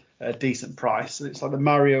at a decent price. And it's like the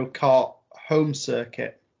Mario Kart Home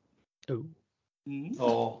Circuit. Oh.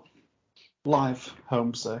 Or Live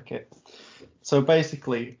Home Circuit. So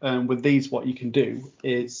basically, with these, what you can do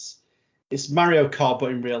is it's Mario Kart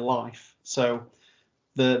but in real life. So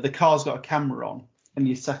the car's got a camera on, and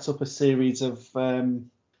you set up a series of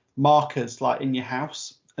markers like in your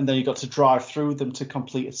house, and then you got to drive through them to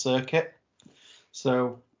complete a circuit.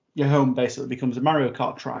 So your home basically becomes a Mario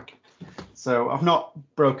Kart track. So I've not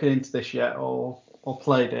broken into this yet or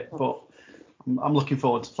played it, but I'm looking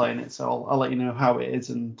forward to playing it. So I'll let you know how it is,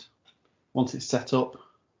 and once it's set up,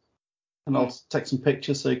 and I'll take some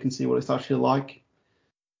pictures so you can see what it's actually like.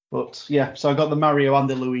 But yeah, so I got the Mario and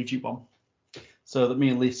the Luigi one, so that me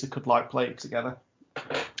and Lisa could play it together.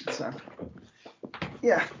 So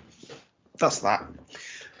yeah, that's that.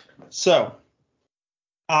 So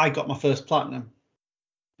I got my first platinum.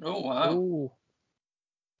 Oh wow! Ooh.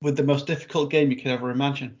 With the most difficult game you could ever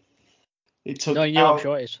imagine. It took I'm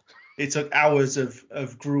sure it is. It took hours of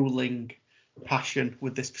grueling passion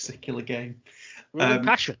with this particular game. Really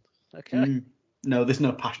passion. Okay. No, there's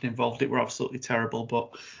no passion involved. It were absolutely terrible.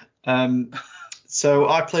 But so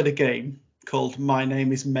I played a game called My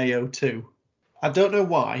Name is Mayo 2. I don't know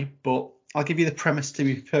why, but I'll give you the premise to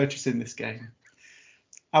me purchasing this game.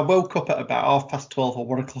 I woke up at about 12:30 or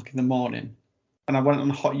 1 o'clock in the morning, and I went on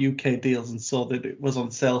Hot UK Deals and saw that it was on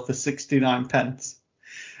sale for 69 pence.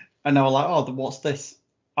 And I was like, oh, what's this?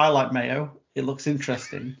 I like mayo. It looks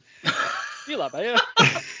interesting. You like mayo?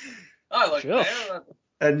 I like Sure. mayo.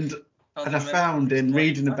 And I found in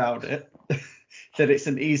reading about it that it's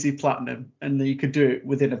an easy platinum and that you could do it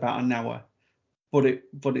within about an hour. But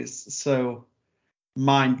it's so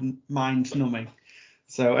mind numbing.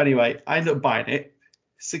 So anyway, I ended up buying it.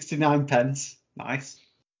 69 pence. Nice.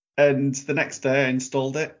 And the next day I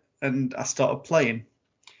installed it and I started playing.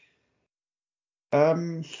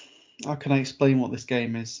 How can I explain what this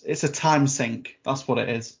game is? It's a time sink. That's what it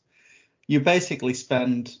is. You basically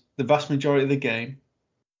spend the vast majority of the game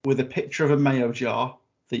with a picture of a mayo jar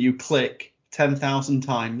that you click 10,000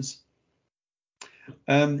 times.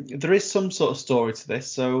 There is some sort of story to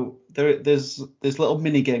this. So there's little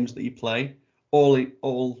mini games that you play.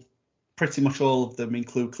 Pretty much all of them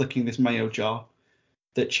include clicking this mayo jar.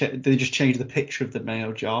 They just change the picture of the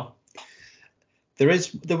mayo jar. There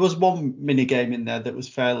was one mini game in there that was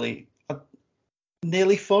fairly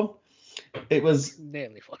nearly fun. It was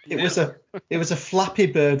nearly fun. It was a Flappy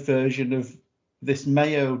Bird version of this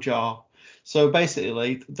mayo jar. So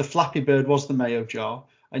basically, the Flappy Bird was the mayo jar,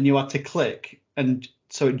 and you had to click, and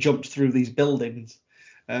so it jumped through these buildings.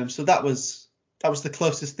 So that was the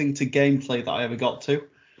closest thing to gameplay that I ever got to.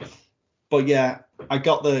 But yeah, I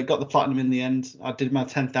got the platinum in the end. I did my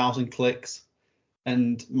 10,000 clicks,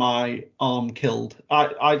 and my arm killed.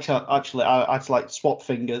 I had to like swap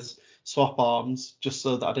fingers, swap arms, just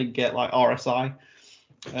so that I didn't get like RSI.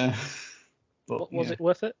 But was it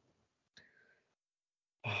worth it?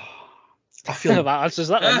 I feel that answers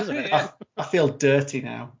that, then, doesn't it? I feel dirty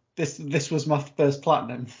now. This was my first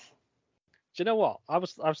platinum. Do you know what? I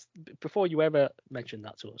was before you ever mentioned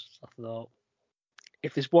that to us, I thought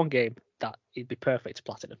if there's one game that it'd be perfect to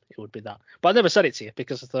platinum, it would be that. But I never said it to you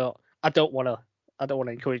because I thought I don't want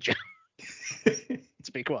to encourage you.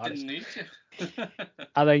 To be quite honest. Didn't need to.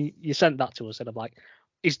 And then you sent that to us, and I'm like,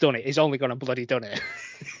 he's done it. He's only gone and bloody done it.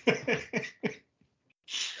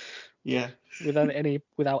 Yeah. Without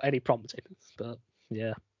any prompting. But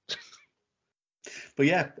yeah. But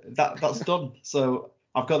yeah, that's done. So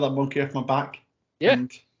I've got that monkey off my back. Yeah.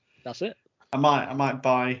 And that's it. I might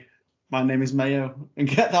buy My Name is Mayo and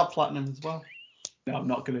get that platinum as well. No, I'm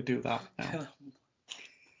not going to do that.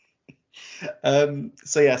 No.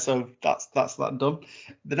 So that's that done.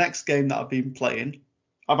 The next game that I've been playing,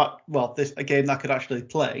 a game that I could actually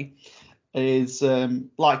play is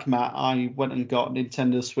like Matt. I went and got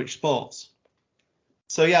Nintendo Switch Sports.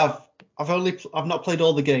 So yeah, I've not played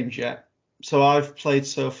all the games yet. So I've played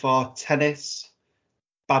so far tennis,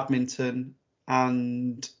 badminton,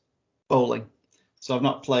 and bowling. So I've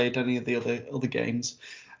not played any of the other games.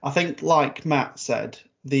 I think, like Matt said,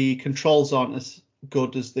 the controls aren't as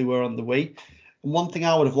good as they were on the Wii. And one thing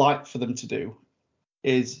I would have liked for them to do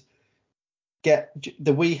is the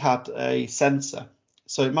Wii had a sensor.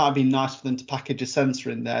 So it might have been nice for them to package a sensor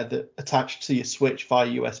in there that attached to your Switch via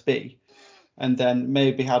USB, and then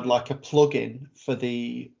maybe had like a plug-in for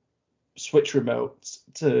the Switch remote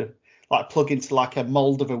to like plug into like a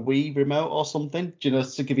mold of a Wii remote or something,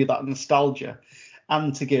 to give you that nostalgia,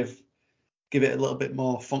 and to give it a little bit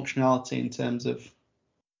more functionality in terms of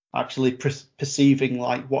actually perceiving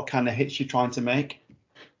like what kind of hits you're trying to make.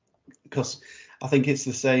 Because I think it's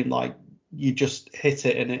the same, like you just hit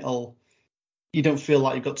it and you don't feel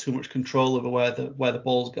like you've got too much control over where the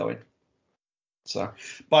ball's going. So,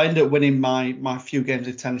 but I ended up winning my few games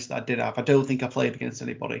of tennis that I did have. I don't think I played against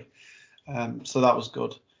anybody. So that was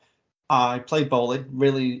good. I played bowling,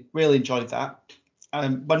 really, really enjoyed that.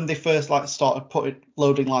 When they first started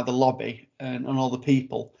loading like the lobby and all the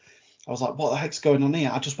people, I was like, what the heck's going on here?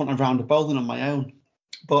 I just want a round of bowling on my own.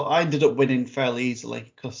 But I ended up winning fairly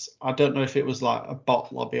easily because I don't know if it was like a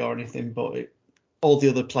bot lobby or anything, but all the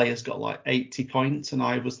other players got like 80 points and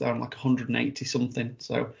I was there on like 180 something.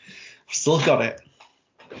 So I still got it.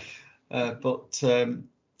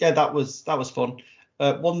 Yeah, that was fun.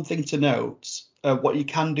 One thing to note, what you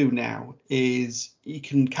can do now is you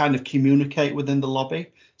can kind of communicate within the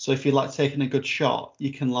lobby. So if you're like taking a good shot,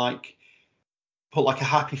 you can like put like a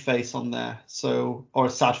happy face on there, or a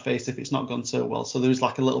sad face if it's not gone so well. So there's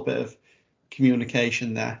like a little bit of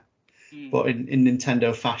communication there. But in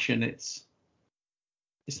Nintendo fashion, it's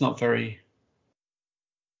not very.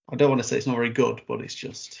 I don't want to say it's not very good, but it's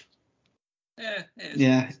just Yeah, it is.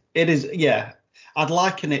 Yeah, it is. Yeah, I'd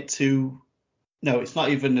liken it to. No, it's not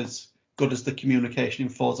even as good as the communication in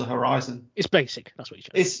Forza Horizon. It's basic. That's what you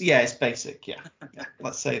said. It's basic. Yeah,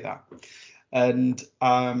 let's say that. And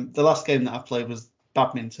the last game that I played was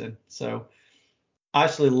badminton. So I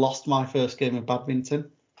actually lost my first game of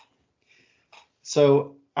badminton.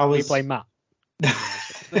 So I was. You play Matt.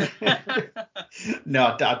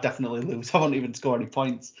 No, I'd definitely lose. I won't even score any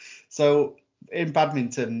points. So in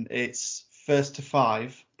badminton, it's first to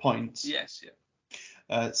 5 points. Yes,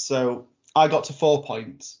 yeah. So I got to 4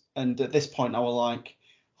 points, and at this point I was like,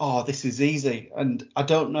 "Oh, this is easy." And I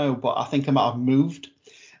don't know, but I think I might have moved,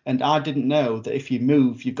 and I didn't know that if you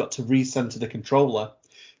move, you've got to recenter the controller.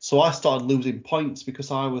 So I started losing points because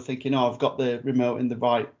I was thinking, "Oh, I've got the remote in the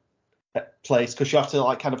right place," because you have to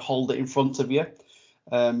like kind of hold it in front of you,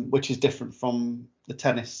 which is different from the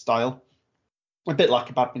tennis style. A bit like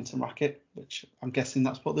a badminton racket, which I'm guessing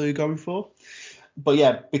that's what they were going for. But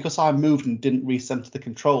yeah, because I moved and didn't recenter the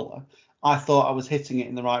controller, I thought I was hitting it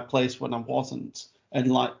in the right place when I wasn't.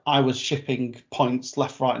 And like I was shipping points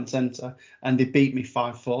left, right, and centre, and they beat me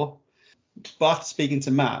 5-4. But after speaking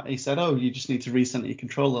to Matt, he said, "Oh, you just need to recenter your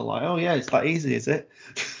controller." Like, "Oh yeah, it's that easy, is it?"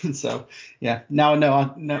 So yeah, now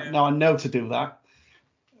I know to do that.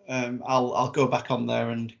 I'll go back on there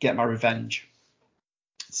and get my revenge.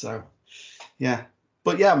 So yeah,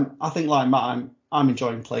 but yeah, I think like Matt, I'm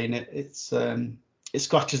enjoying playing it. It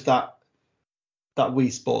scratches that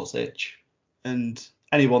Wii Sports itch, and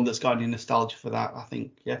anyone that's got any nostalgia for that, I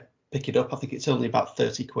think pick it up. I think it's only about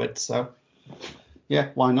 30 quid, so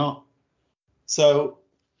yeah, why not? So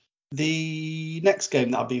the next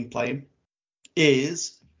game that I've been playing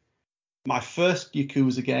is my first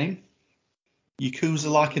Yakuza game, Yakuza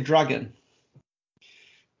Like a Dragon.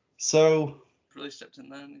 So Really stepped in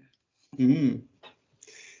there.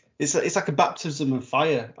 It's like a baptism of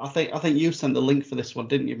fire. I think you sent the link for this one,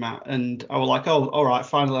 didn't you, Matt? And I was like, oh, all right,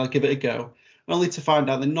 finally I'll give it a go. Only to find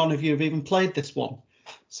out that none of you have even played this one.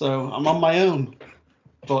 So I'm on my own.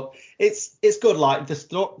 But it's good. Like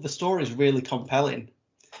the story is really compelling.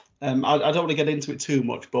 I don't want to get into it too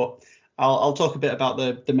much, but I'll talk a bit about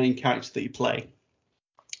the main character that you play.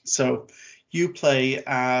 So you play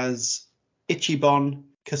as Ichiban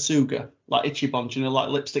Kasuga, like Ichiban, you know, like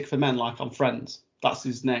lipstick for men, like on Friends. That's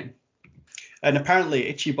his name. And apparently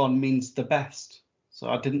Ichiban means the best. So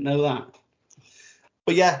I didn't know that.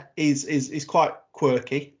 But yeah, he's quite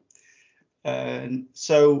quirky. And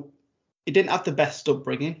so he didn't have the best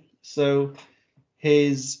upbringing. So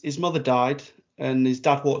his mother died and his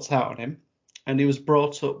dad walked out on him. And he was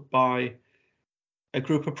brought up by a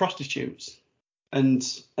group of prostitutes. And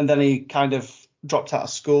then he kind of dropped out of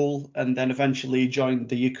school and then eventually joined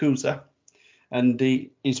the Yakuza. And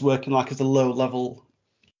he's working like as a low-level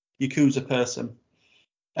Yakuza person.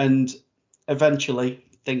 And eventually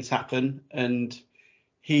things happen and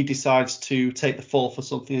he decides to take the fall for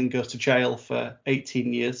something and goes to jail for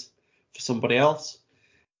 18 years for somebody else.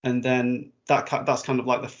 And then that's kind of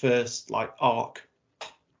like the first like arc.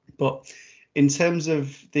 But in terms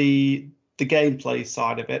of the gameplay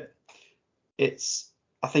side of it,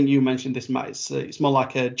 I think you mentioned this, Matt, it's more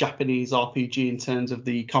like a Japanese RPG in terms of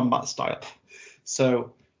the combat style.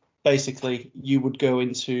 So basically you would go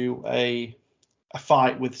into a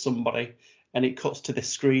fight with somebody and it cuts to this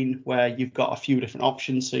screen where you've got a few different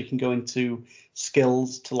options. So you can go into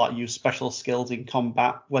skills to like use special skills in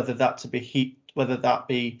combat, whether that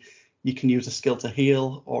be you can use a skill to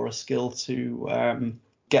heal or a skill to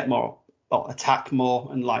get more or attack more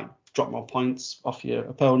and like drop more points off your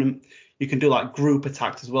opponent. You can do like group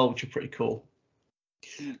attacks as well, which are pretty cool.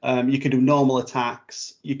 You can do normal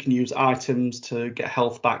attacks. You can use items to get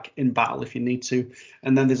health back in battle if you need to.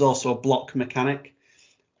 And then there's also a block mechanic,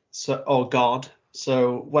 or guard.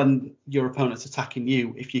 So when your opponent's attacking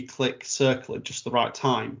you, if you click circle at just the right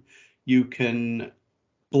time, you can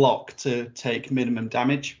block to take minimum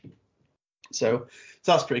damage. So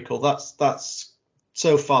that's pretty cool. That's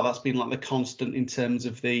so far that's been like the constant in terms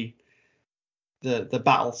of the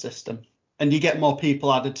battle system. And you get more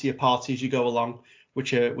people added to your party as you go along,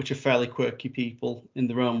 which are fairly quirky people in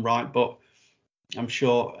their own right, but I'm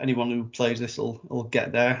sure anyone who plays this will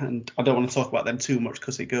get there. And I don't want to talk about them too much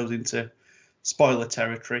because it goes into spoiler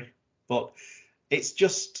territory. But it's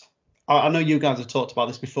just, I know you guys have talked about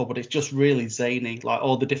this before, but it's just really zany, like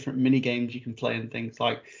all the different mini games you can play and things.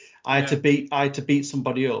 Like I had to beat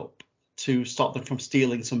somebody up to stop them from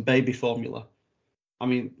stealing some baby formula. I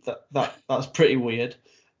mean that's pretty weird.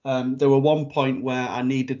 There were one point where I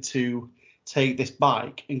needed to take this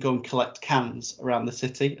bike and go and collect cans around the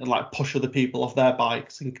city and like push other people off their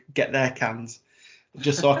bikes and get their cans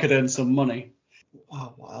just so I could earn some money.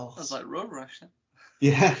 what else? That's like Road Rash. Then.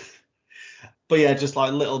 Yeah. But yeah, just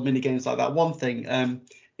like little mini games like that. One thing,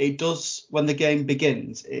 it does when the game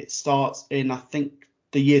begins, it starts in I think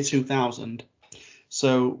the year 2000.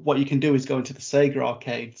 So what you can do is go into the Sega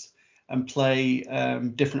arcades and play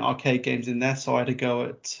different arcade games in there. So I had a go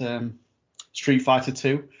at Street Fighter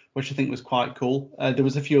 2, which I think was quite cool. There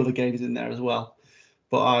was a few other games in there as well,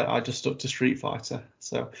 but I just stuck to Street Fighter.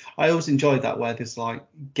 So I always enjoyed that where there's like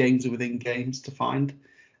games within games to find,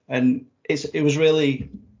 and it was really,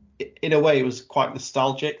 in a way, it was quite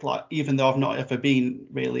nostalgic. Like even though I've not ever been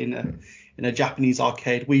really in a Japanese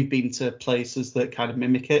arcade, we've been to places that kind of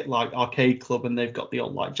mimic it, like Arcade Club, and they've got the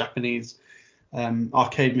old like Japanese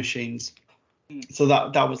arcade machines. So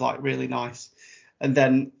that was like really nice. And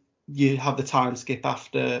then you have the time skip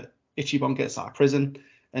after Ichiban gets out of prison,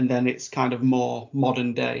 and then it's kind of more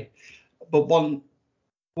modern day. But one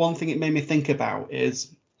thing it made me think about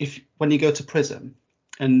is when you go to prison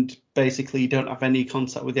and basically you don't have any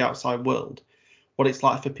contact with the outside world, what it's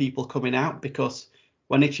like for people coming out. Because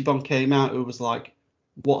when Ichiban came out, it was like,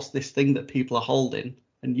 what's this thing that people are holding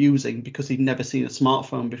and using, because he'd never seen a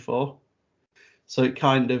smartphone before. So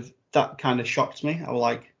that kind of shocked me. I was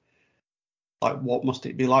like, what must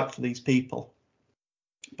it be like for these people?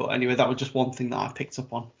 But anyway, that was just one thing that I picked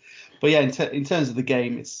up on. But yeah, in terms of the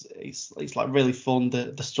game, it's like really fun.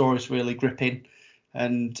 The story's really gripping,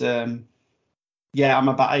 and yeah, I'm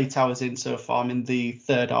about 8 hours in so far. I'm in the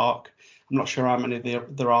third arc. I'm not sure how many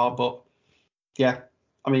there are, but yeah,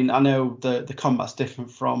 I mean, I know the combat's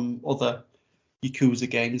different from other Yakuza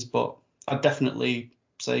games, but I'd definitely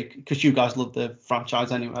say, because you guys love the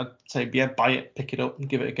franchise anyway, I'd say, yeah, buy it, pick it up, and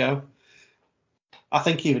give it a go. I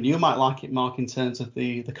think even you might like it, Mark, in terms of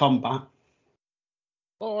the combat.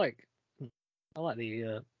 Well, I like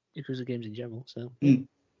the Yakuza games in general, so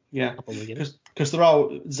yeah, I'll probably give it. Because they're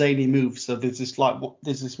all zany moves. So there's this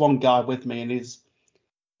one guy with me, and he's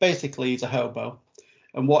a hobo,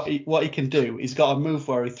 and what he can do, he's got a move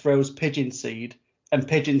where he throws pigeon seed, and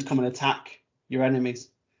pigeons come and attack your enemies,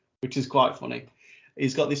 which is quite funny.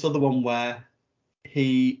 He's got this other one where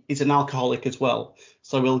he's an alcoholic as well,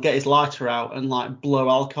 so he'll get his lighter out and like blow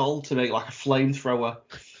alcohol to make like a flamethrower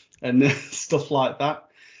and stuff like that.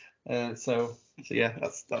 So yeah,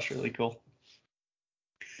 that's really cool.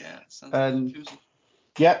 Yeah, sounds confusing.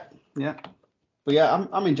 Yeah. But yeah,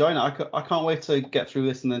 I'm enjoying it. I can't wait to get through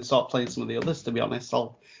this and then start playing some of the others. To be honest,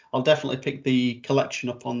 I'll definitely pick the collection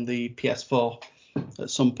up on the PS4 at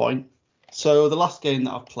some point. So the last game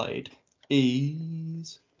that I've played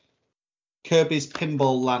is Kirby's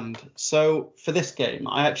Pinball Land. So for this game,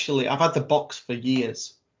 I've had the box for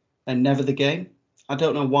years and never the game. I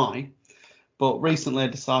don't know why, but recently I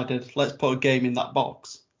decided, let's put a game in that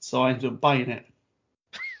box. So I ended up buying it.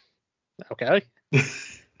 Okay.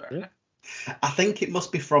 I think it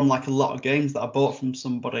must be from like a lot of games that I bought from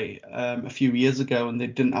somebody a few years ago, and they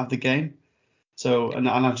didn't have the game. So and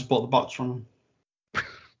I just bought the box from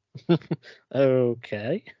them.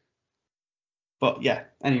 Okay. But yeah,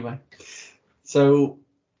 anyway. So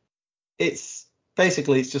it's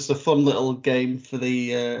just a fun little game for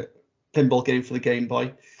the pinball game for the Game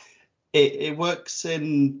Boy. It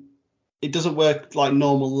doesn't work like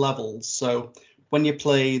normal levels. So when you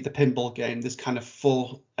play the pinball game, there's kind of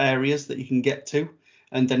 4 areas that you can get to,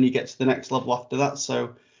 and then you get to the next level after that.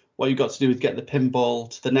 So what you've got to do is get the pinball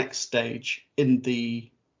to the next stage in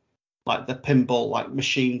the pinball like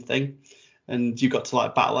machine thing, and you've got to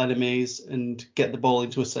like battle enemies and get the ball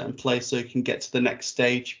into a certain place so you can get to the next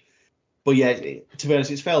stage. But yeah, to be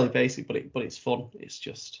honest, it's fairly basic, but it's fun. It's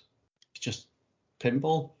just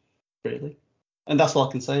pinball, really, and that's all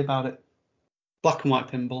I can say about it. Black and white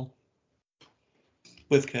pinball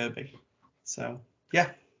with Kirby. So yeah,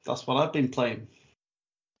 that's what I've been playing.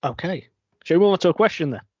 Okay. Shall we move on to a question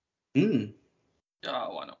then? Yeah,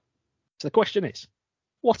 why not? So the question is,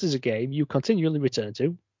 what is a game you continually return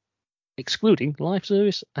to, excluding live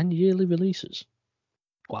service and yearly releases?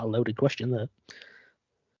 Quite a loaded question there.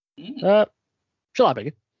 Shall I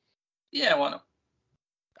begin? Yeah, why not?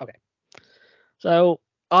 Okay. So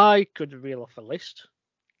I could reel off a list,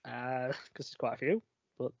 because there's quite a few,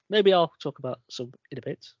 but maybe I'll talk about some in a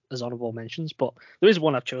bit as honourable mentions. But there is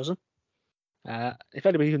one I've chosen. If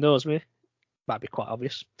anybody who knows me, might be quite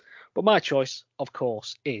obvious. But my choice, of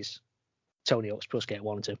course, is Tony Hawk's Pro Skater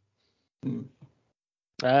 1 and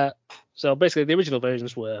 2. So basically, the original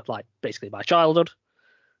versions were like basically my childhood.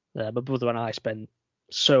 My brother and I spent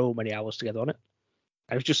so many hours together on it.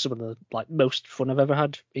 It was just some of the like most fun I've ever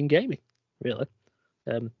had in gaming, really.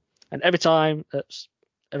 And every time I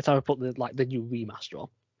put the new remaster on,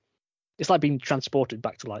 it's like being transported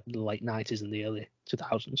back to like the late 90s and the early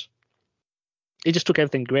 2000s. He just took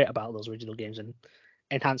everything great about those original games and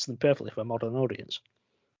enhanced them perfectly for a modern audience.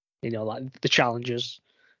 Like the challenges,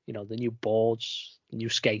 the new boards, new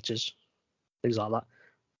skaters, things like that.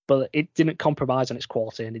 But it didn't compromise on its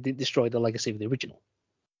quality, and it didn't destroy the legacy of the original.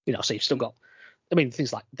 So you've still got,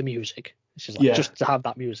 things like the music. It's just like just to have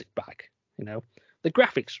that music back. The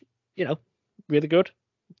graphics, really good.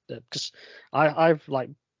 Because I've like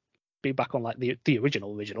been back on like the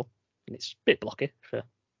original, and it's a bit blocky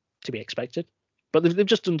to be expected. But they've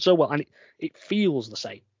just done so well, and it feels the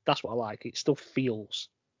same. That's what I like. It still feels.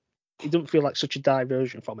 It doesn't feel like such a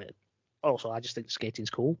diversion from it. Also, I just think skating's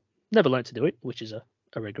cool. Never learned to do it, which is a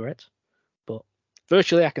regret. But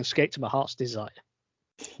virtually, I can skate to my heart's desire.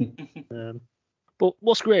 But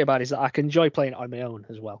what's great about it is that I can enjoy playing it on my own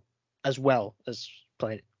as well as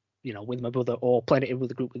playing it, with my brother or playing it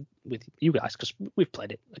with a group with you guys, because we've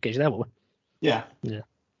played it occasionally, haven't we? Yeah. And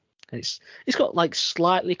it's got like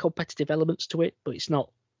slightly competitive elements to it, but it's not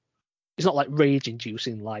like rage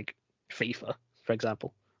inducing like FIFA, for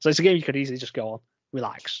example. So it's a game you could easily just go on,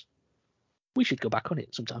 relax. We should go back on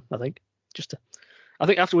it sometime, I think. I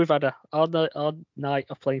think after we've had a hard night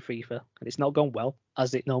of playing FIFA and it's not gone well,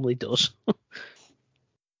 as it normally does,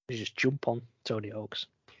 we just jump on Tony Hawk's.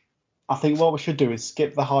 I think what we should do is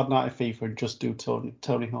skip the hard night of FIFA and just do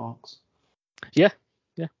Tony Hawk's. Yeah,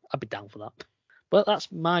 I'd be down for that. But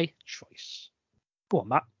that's my choice. Go on,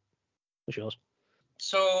 Matt. What's yours?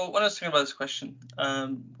 So when I was thinking about this question,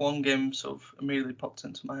 one game sort of immediately popped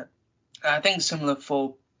into my head. I think similar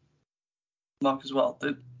for Mark as well.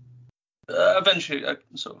 Eventually, a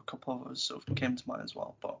couple of us sort of came to mind as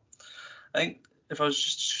well. But I think if I was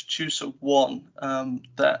just to choose sort of one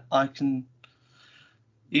that I can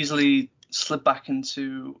easily slip back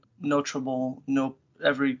into, no trouble, no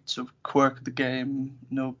every sort of quirk of the game,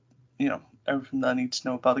 no, everything that I need to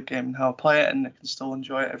know about the game and how I play it, and I can still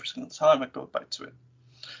enjoy it every single time I go back to it.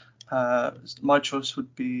 My choice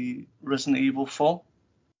would be Resident Evil 4.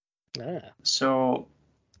 Yeah. So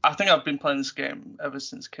I think I've been playing this game ever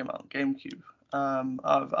since it came out on GameCube.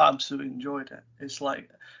 I've absolutely enjoyed it. It's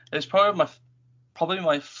probably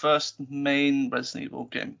my first main Resident Evil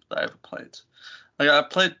game that I ever played. Like, I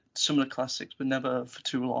played some of the classics, but never for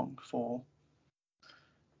too long for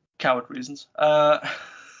coward reasons. But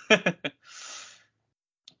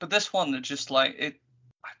this one, it's just like it.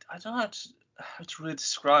 I don't know how to really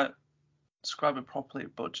describe it properly,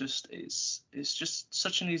 but it's just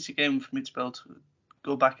such an easy game for me to be able to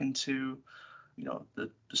go back into.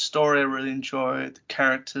 The story I really enjoy. The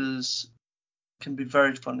characters can be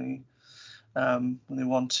very funny when they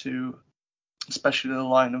want to, especially the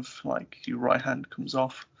line of like your right hand comes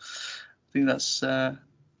off. I think that's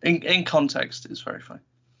in context is very funny.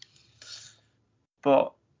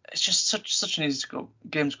 But it's just such an easy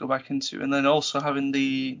game to go back into, and then also having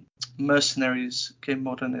the Mercenaries game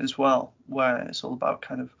mode in it as well, where it's all about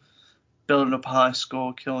kind of building up a high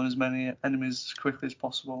score, killing as many enemies as quickly as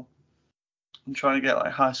possible, and trying to get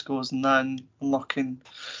like high scores, and then unlocking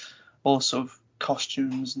all sort of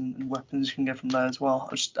costumes and weapons you can get from there as well.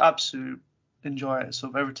 I just absolutely enjoy it.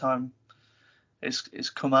 So every time it's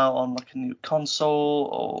come out on like a new console,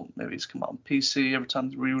 or maybe it's come out on PC, every time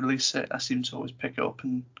they re-release it, I seem to always pick it up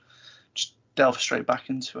and just delve straight back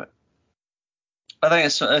into it. I think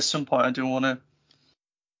at some point I do want to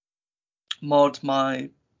mod my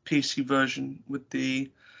PC version with the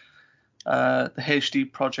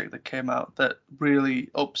HD project that came out that really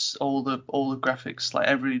ups all the graphics. Like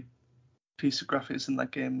every piece of graphics in that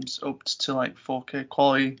game's upped to like 4K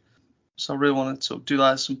quality. So I really want to sort of do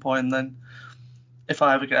that at some point, and then if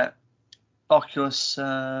I ever get Oculus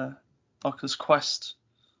Quest,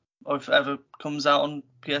 or if it ever comes out on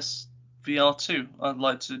PSVR 2, I'd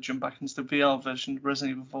like to jump back into the VR version of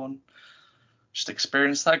Resident Evil 4 and just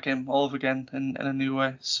experience that game all over again in a new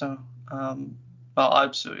way. So I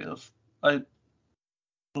absolutely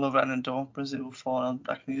love it and adore Resident Evil 4, and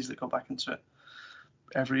I can easily go back into it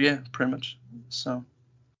every year, pretty much. So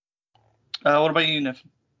what about you, Nathan?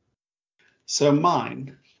 So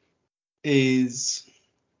mine is,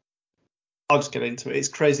 I'll just get into it. It's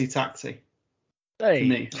Crazy Taxi for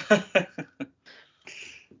me.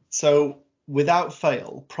 So without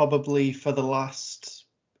fail, probably for the last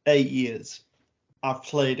 8 years, I've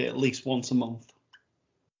played it at least once a month.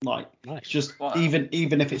 Like, nice. Just wow. even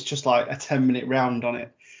if it's just like a 10-minute round on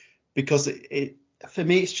it, because it for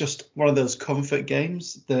me it's just one of those comfort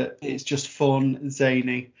games that it's just fun,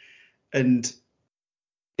 zany, and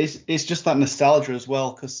it's just that nostalgia as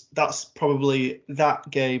well, because that's probably that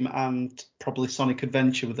game and probably Sonic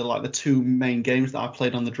Adventure were the two main games that I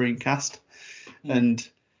played on the Dreamcast, and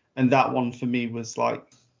that one for me was like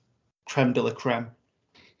creme de la creme.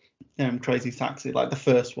 Crazy Taxi, like the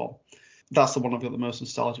first one. That's the one I've got the most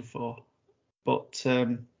nostalgia for. But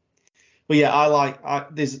yeah,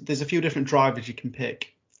 there's a few different drivers you can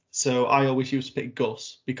pick. So I always used to pick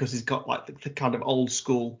Gus because he's got like the kind of old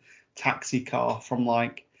school taxi car from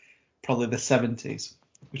like probably the 70s,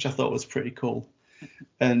 which I thought was pretty cool.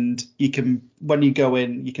 And when you go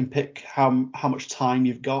in, you can pick how much time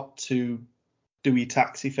you've got to do your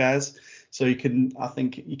taxi fares. So I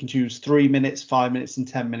think you can choose 3 minutes, 5 minutes, and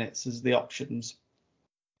 10 minutes as the options.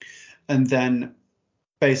 And then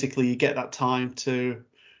basically you get that time to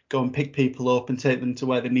go and pick people up and take them to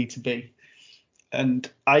where they need to be. And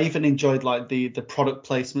I even enjoyed like the product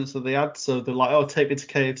placements that they had. So they're like, oh, take me to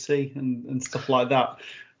KFC and stuff like that,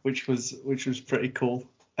 which was pretty cool.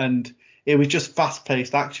 And it was just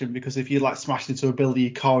fast-paced action, because if you like smashed into a building,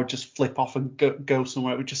 your car would just flip off and go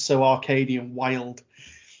somewhere. It was just so arcadey and wild.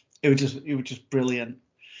 It was just brilliant.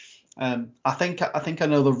 I think I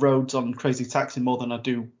know the roads on Crazy Taxi more than I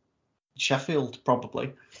do Sheffield,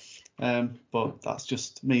 probably. But that's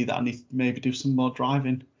just me, that I need to maybe do some more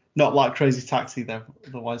driving. Not like Crazy Taxi though,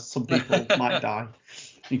 otherwise some people might die,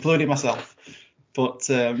 including myself. But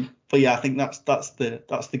yeah, I think that's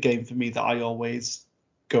the game for me that I always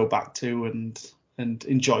go back to and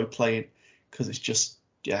enjoy playing, because it's just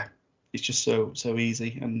so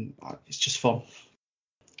easy and it's just fun.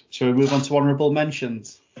 Shall we move on to honourable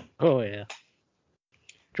mentions? Oh yeah.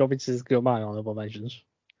 Do you want me to go my honourable mentions?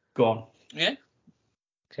 Go on. Yeah.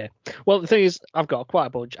 Okay. Well, the thing is, I've got quite a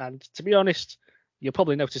bunch, and to be honest, you'll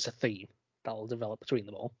probably notice a theme that will develop between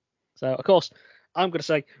them all. So, of course, I'm going to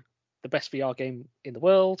say the best VR game in the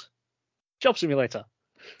world, Job Simulator.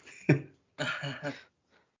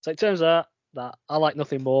 So it turns out that I like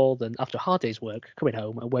nothing more than, after a hard day's work, coming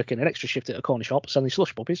home and working an extra shift at a corner shop selling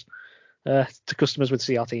slush puppies to customers with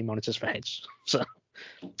CRT monitors for heads. So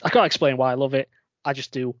I can't explain why I love it. I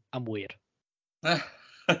just do. I'm weird.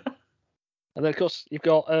 And then, of course, you've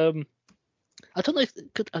got, I don't know if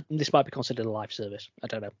this might be considered a live service. I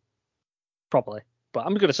don't know. Probably. But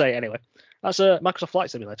I'm going to say it anyway. That's a Microsoft Flight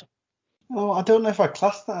Simulator. Oh, I don't know if I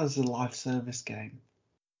class that as a live service game.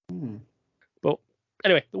 But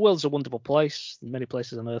anyway, the world's a wonderful place. Many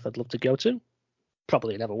places on Earth I'd love to go to.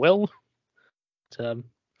 Probably never will. But,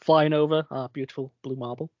 flying over our beautiful blue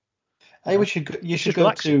marble. Hey, you should go to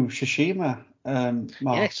Tsushima,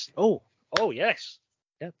 Mark. Yes. Oh, yes.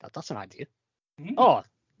 Yeah, that's an idea. Oh, I'm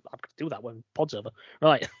going to do that when pod's over.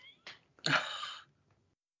 Right.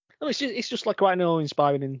 No, it's just like quite an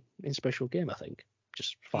inspiring, inspirational game, I think.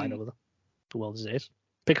 Just flying over the world as it is.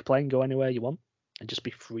 Pick a plane, go anywhere you want, and just be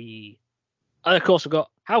free. And of course, we've got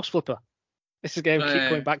House Flipper. This is a game we keep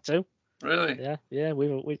going back to. Really? Yeah. We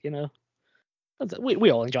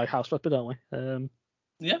we all enjoy House Flipper, don't we?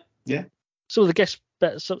 Yeah. Some of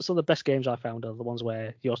the best games I found are the ones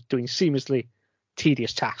where you're doing seamlessly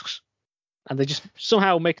tedious tasks, and they just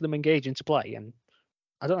somehow make them engaging to play. And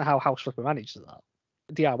I don't know how House Flipper manages that.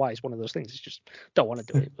 DIY is one of those things. It's just don't want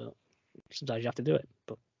to do it, but sometimes you have to do it.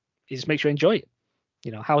 But it just makes you enjoy it.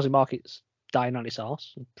 Housing market's dying on its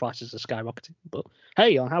arse and prices are skyrocketing. But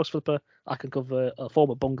hey, on House Flipper, I can convert a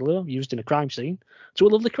former bungalow used in a crime scene to a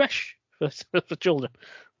lovely creche for children.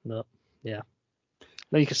 But yeah,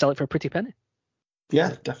 then you can sell it for a pretty penny.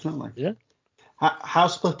 Yeah, definitely. Yeah.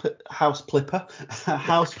 House Flipper.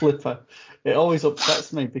 It always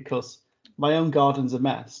upsets me because my own garden's a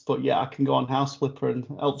mess, but yeah, I can go on House Flipper and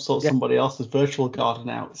help sort somebody else's virtual garden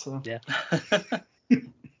out. So yeah,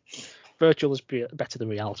 virtual is better than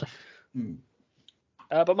reality.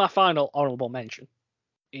 But my final honourable mention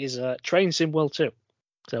is Train Sim World 2.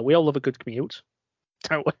 So we all love a good commute,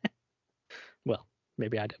 don't we? Well,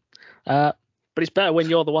 maybe I do. But it's better when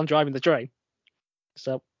you're the one driving the train.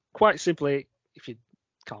 So quite simply, if you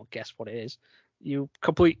can't guess what it is, you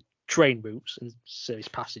complete train routes and service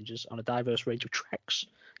passengers on a diverse range of tracks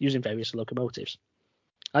using various locomotives.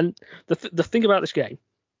 And the thing about this game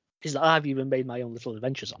is that I've even made my own little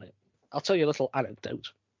adventures on it. I'll tell you a little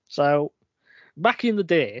anecdote. So back in the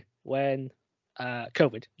day when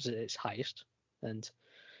COVID was at its highest and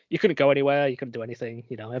you couldn't go anywhere, you couldn't do anything,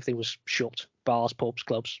 everything was shut, bars, pubs,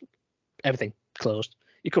 clubs, everything closed.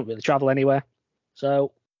 You couldn't really travel anywhere.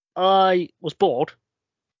 So I was bored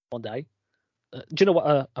one day. Do you know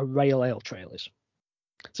what a rail ale trail is?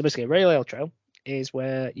 So basically, a rail ale trail is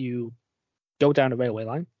where you go down a railway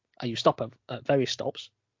line and you stop at various stops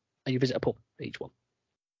and you visit a pub at each one.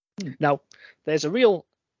 Now, there's a real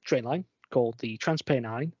train line called the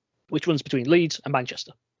Transpennine, which runs between Leeds and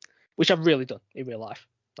Manchester, which I've really done in real life.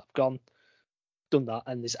 I've done that,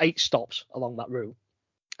 and there's 8 stops along that route,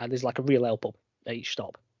 and there's like a real ale pub at each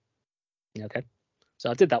stop. Okay, so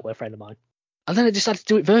I did that with a friend of mine. And then I decided to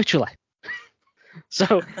do it virtually.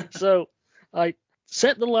 So I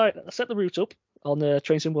set the route up on the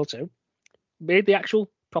Train Sim World 2, made the actual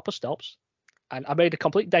proper stops, and I made a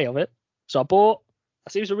complete day of it. So I bought a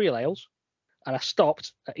series of relays, and I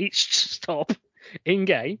stopped at each stop in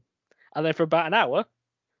game, and then for about an hour,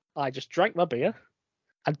 I just drank my beer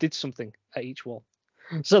and did something at each one.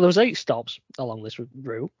 So there was 8 stops along this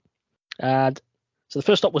route, and so the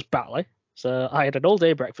first stop was Batley. So I had an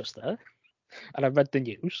all-day breakfast there, and I read the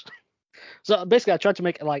news. So basically, I tried to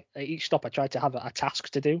make like at each stop, I tried to have a task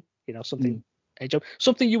to do, something, a job,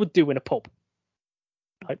 something you would do in a pub,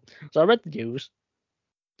 right? So I read the news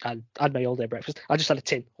and had my all-day breakfast. I just had a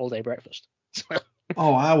tin all-day breakfast.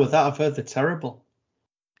 Oh, wow, with that, I've heard they're terrible.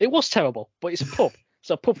 It was terrible, but it's a pub,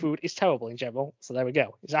 so pub food is terrible in general. So there we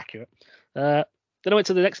go, it's accurate. Then I went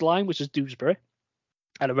to the next line, which is Dewsbury,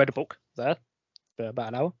 and I read a book there for about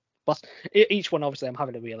an hour. But each one, obviously, I'm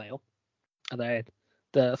having a real ale. And then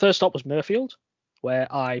the first stop was Murfield, where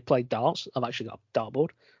I played darts. I've actually got a dartboard,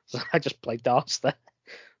 so I just played darts there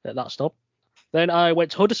at that stop. Then I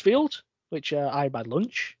went to Huddersfield, which I had my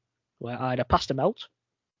lunch, where I had a pasta melt.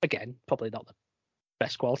 Again, probably not the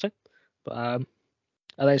best quality. But and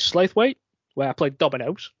then Slaithwaite, where I played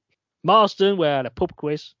dominoes. Marsden, where I had a pub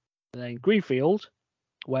quiz. And then Greenfield,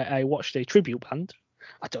 where I watched a tribute band.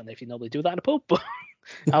 I don't know if you normally do that in a pub, but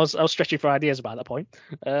I was stretching for ideas about that point.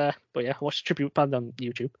 But yeah, I watched a tribute band on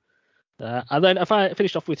YouTube. And then I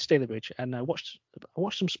finished off with Stalybridge, and I watched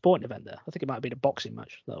some sporting event there. I think it might have been a boxing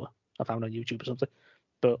match that I found on YouTube or something.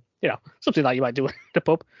 But something that you might do in the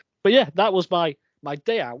pub. But yeah, that was my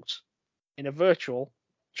day out in a virtual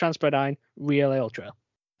Transpennine Real Ale Trail.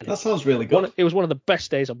 That sounds really good. It was one of the best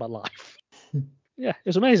days of my life. Yeah, it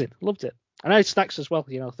was amazing. Loved it. And I had snacks as well.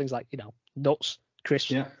 Things like nuts,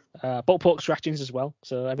 crisps, bottle pork scratchings as well.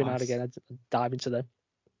 So every now and again I'd dive into them,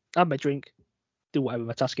 have my drink, do whatever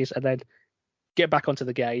my task is, and then get back onto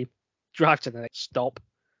the game, drive to the next stop,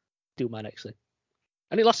 do my next thing.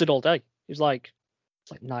 And it lasted all day. It was like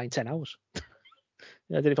 9-10 hours. I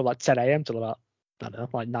did it from like 10 a.m. till about, I don't know,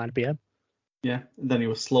 like 9 p.m. Yeah, and then he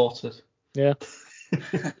was slaughtered. Yeah.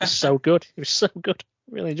 It was so good. It was so good.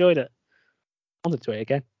 Really enjoyed it. I wanted to do it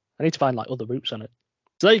again. I need to find like other routes on it.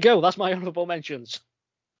 So there you go. That's my honourable mentions.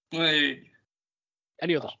 Hey.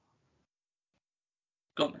 Any others?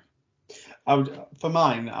 Got me. For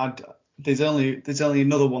mine, there's only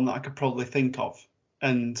another one that I could probably think of,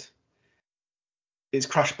 and it's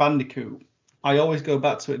Crash Bandicoot. I always go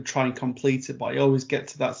back to it and try and complete it, but I always get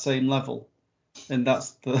to that same level, and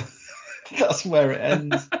that's where it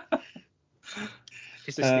ends.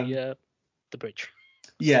 Is this the bridge?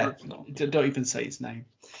 Yeah, don't even say its name.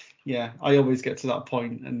 Yeah, I always get to that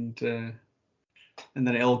point, and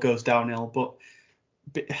then it all goes downhill. But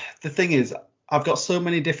the thing is, I've got so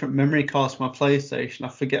many different memory cards for my PlayStation, I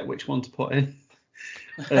forget which one to put in.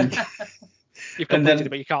 And, You've completed it,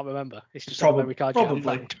 but you can't remember. It's just a memory card you haven't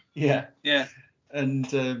found. Yeah.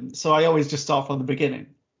 And so I always just start from the beginning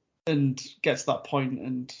and get to that point,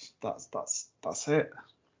 and that's it.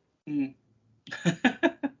 Mm.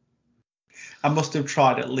 I must have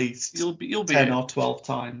tried at least you'll be 10 or 12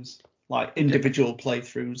 times, like individual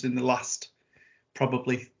playthroughs in the last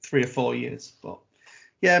probably 3 or 4 years. But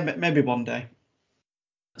yeah, maybe one day.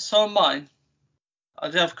 So mine, I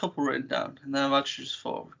do have a couple written down, and then I've actually just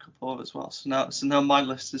thought of a couple of as well. So now my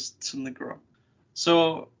list is suddenly grown.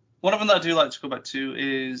 So one of them that I do like to go back to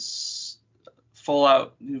is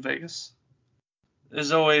Fallout New Vegas.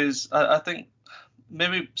 There's always, I think,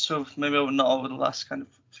 maybe not over the last kind of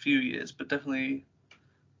few years, but definitely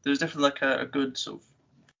there's definitely like a good sort of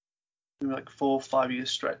maybe like 4 or 5 year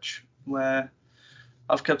stretch where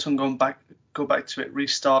I've kept on go back to it,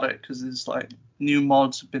 restart it, because there's like new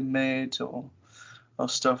mods have been made or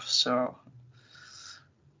stuff. So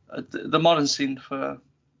the modern scene for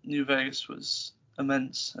New Vegas was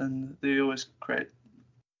immense, and they always create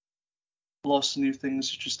lots of new things.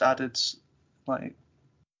 Just added like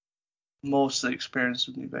most of the experience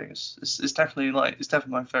of New Vegas. It's definitely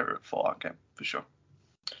my favorite Fallout game for sure.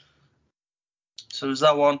 So there's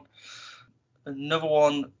that one. Another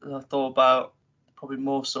one that I thought about probably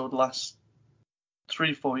more so the last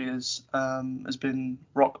 3-4 years has been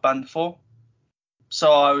Rock Band 4. So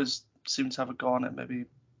I always seem to have a go on it maybe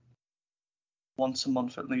once a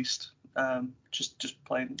month at least. Just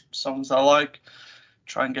playing songs I like,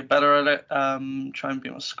 try and get better at it, try and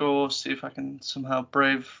beat my score, see if I can somehow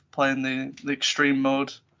brave playing the extreme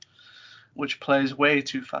mode, which plays way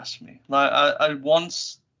too fast for me. Like I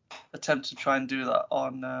once attempted to try and do that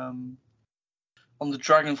on the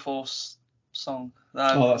Dragon Force song.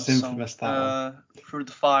 That's infamous, that one. Through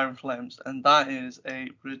the Fire and Flames, and that is a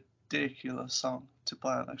ridiculous song to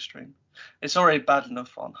play on extreme. It's already bad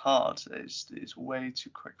enough on hard. It's way too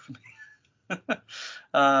quick for me.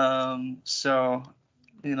 So,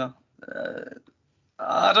 you know,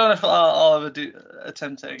 I don't know if I'll ever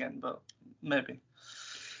attempt it again, but maybe.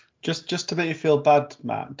 Just to make you feel bad,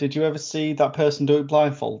 Matt, did you ever see that person do it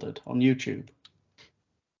blindfolded on YouTube?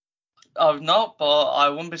 I've not, but I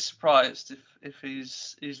wouldn't be surprised if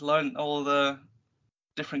he's learned all the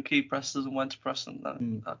different key presses and when to press them.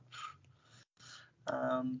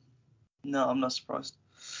 No, I'm not surprised.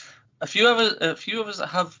 A few others that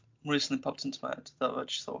have recently popped into my head that I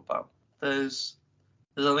just thought about. There's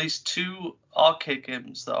at least 2 arcade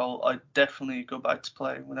games that I definitely go back to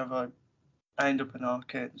play whenever I end up in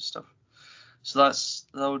arcade and stuff. So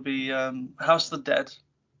that would be House of the Dead.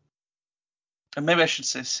 And maybe I should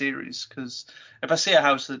say series, because if I see a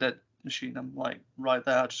House of the Dead machine, I'm like right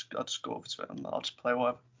there. I'll just go over to it and I'll just play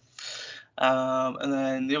whatever. And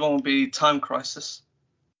then the other one would be Time Crisis.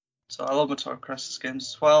 So I love my Time Crisis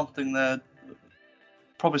games as well. I think they're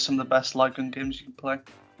probably some of the best light gun games you can play.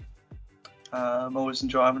 I always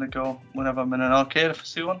enjoy having a go whenever I'm in an arcade if I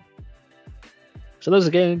see one. So those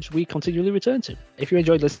are games we continually return to. If you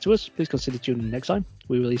enjoyed listening to us, please consider tuning in next time.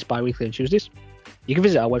 We release bi-weekly on Tuesdays. You can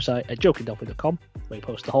visit our website at jokingdolphin.com, where we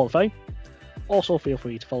post the Hall of Fame. Also, feel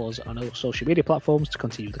free to follow us on our social media platforms to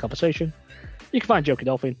continue the conversation. You can find Joking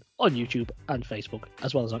Dolphin on YouTube and Facebook,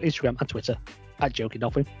 as well as on Instagram and Twitter at Joking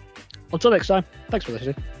Dolphin. Until next time, thanks for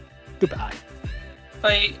listening. Goodbye.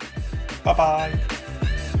 Bye. Bye-bye.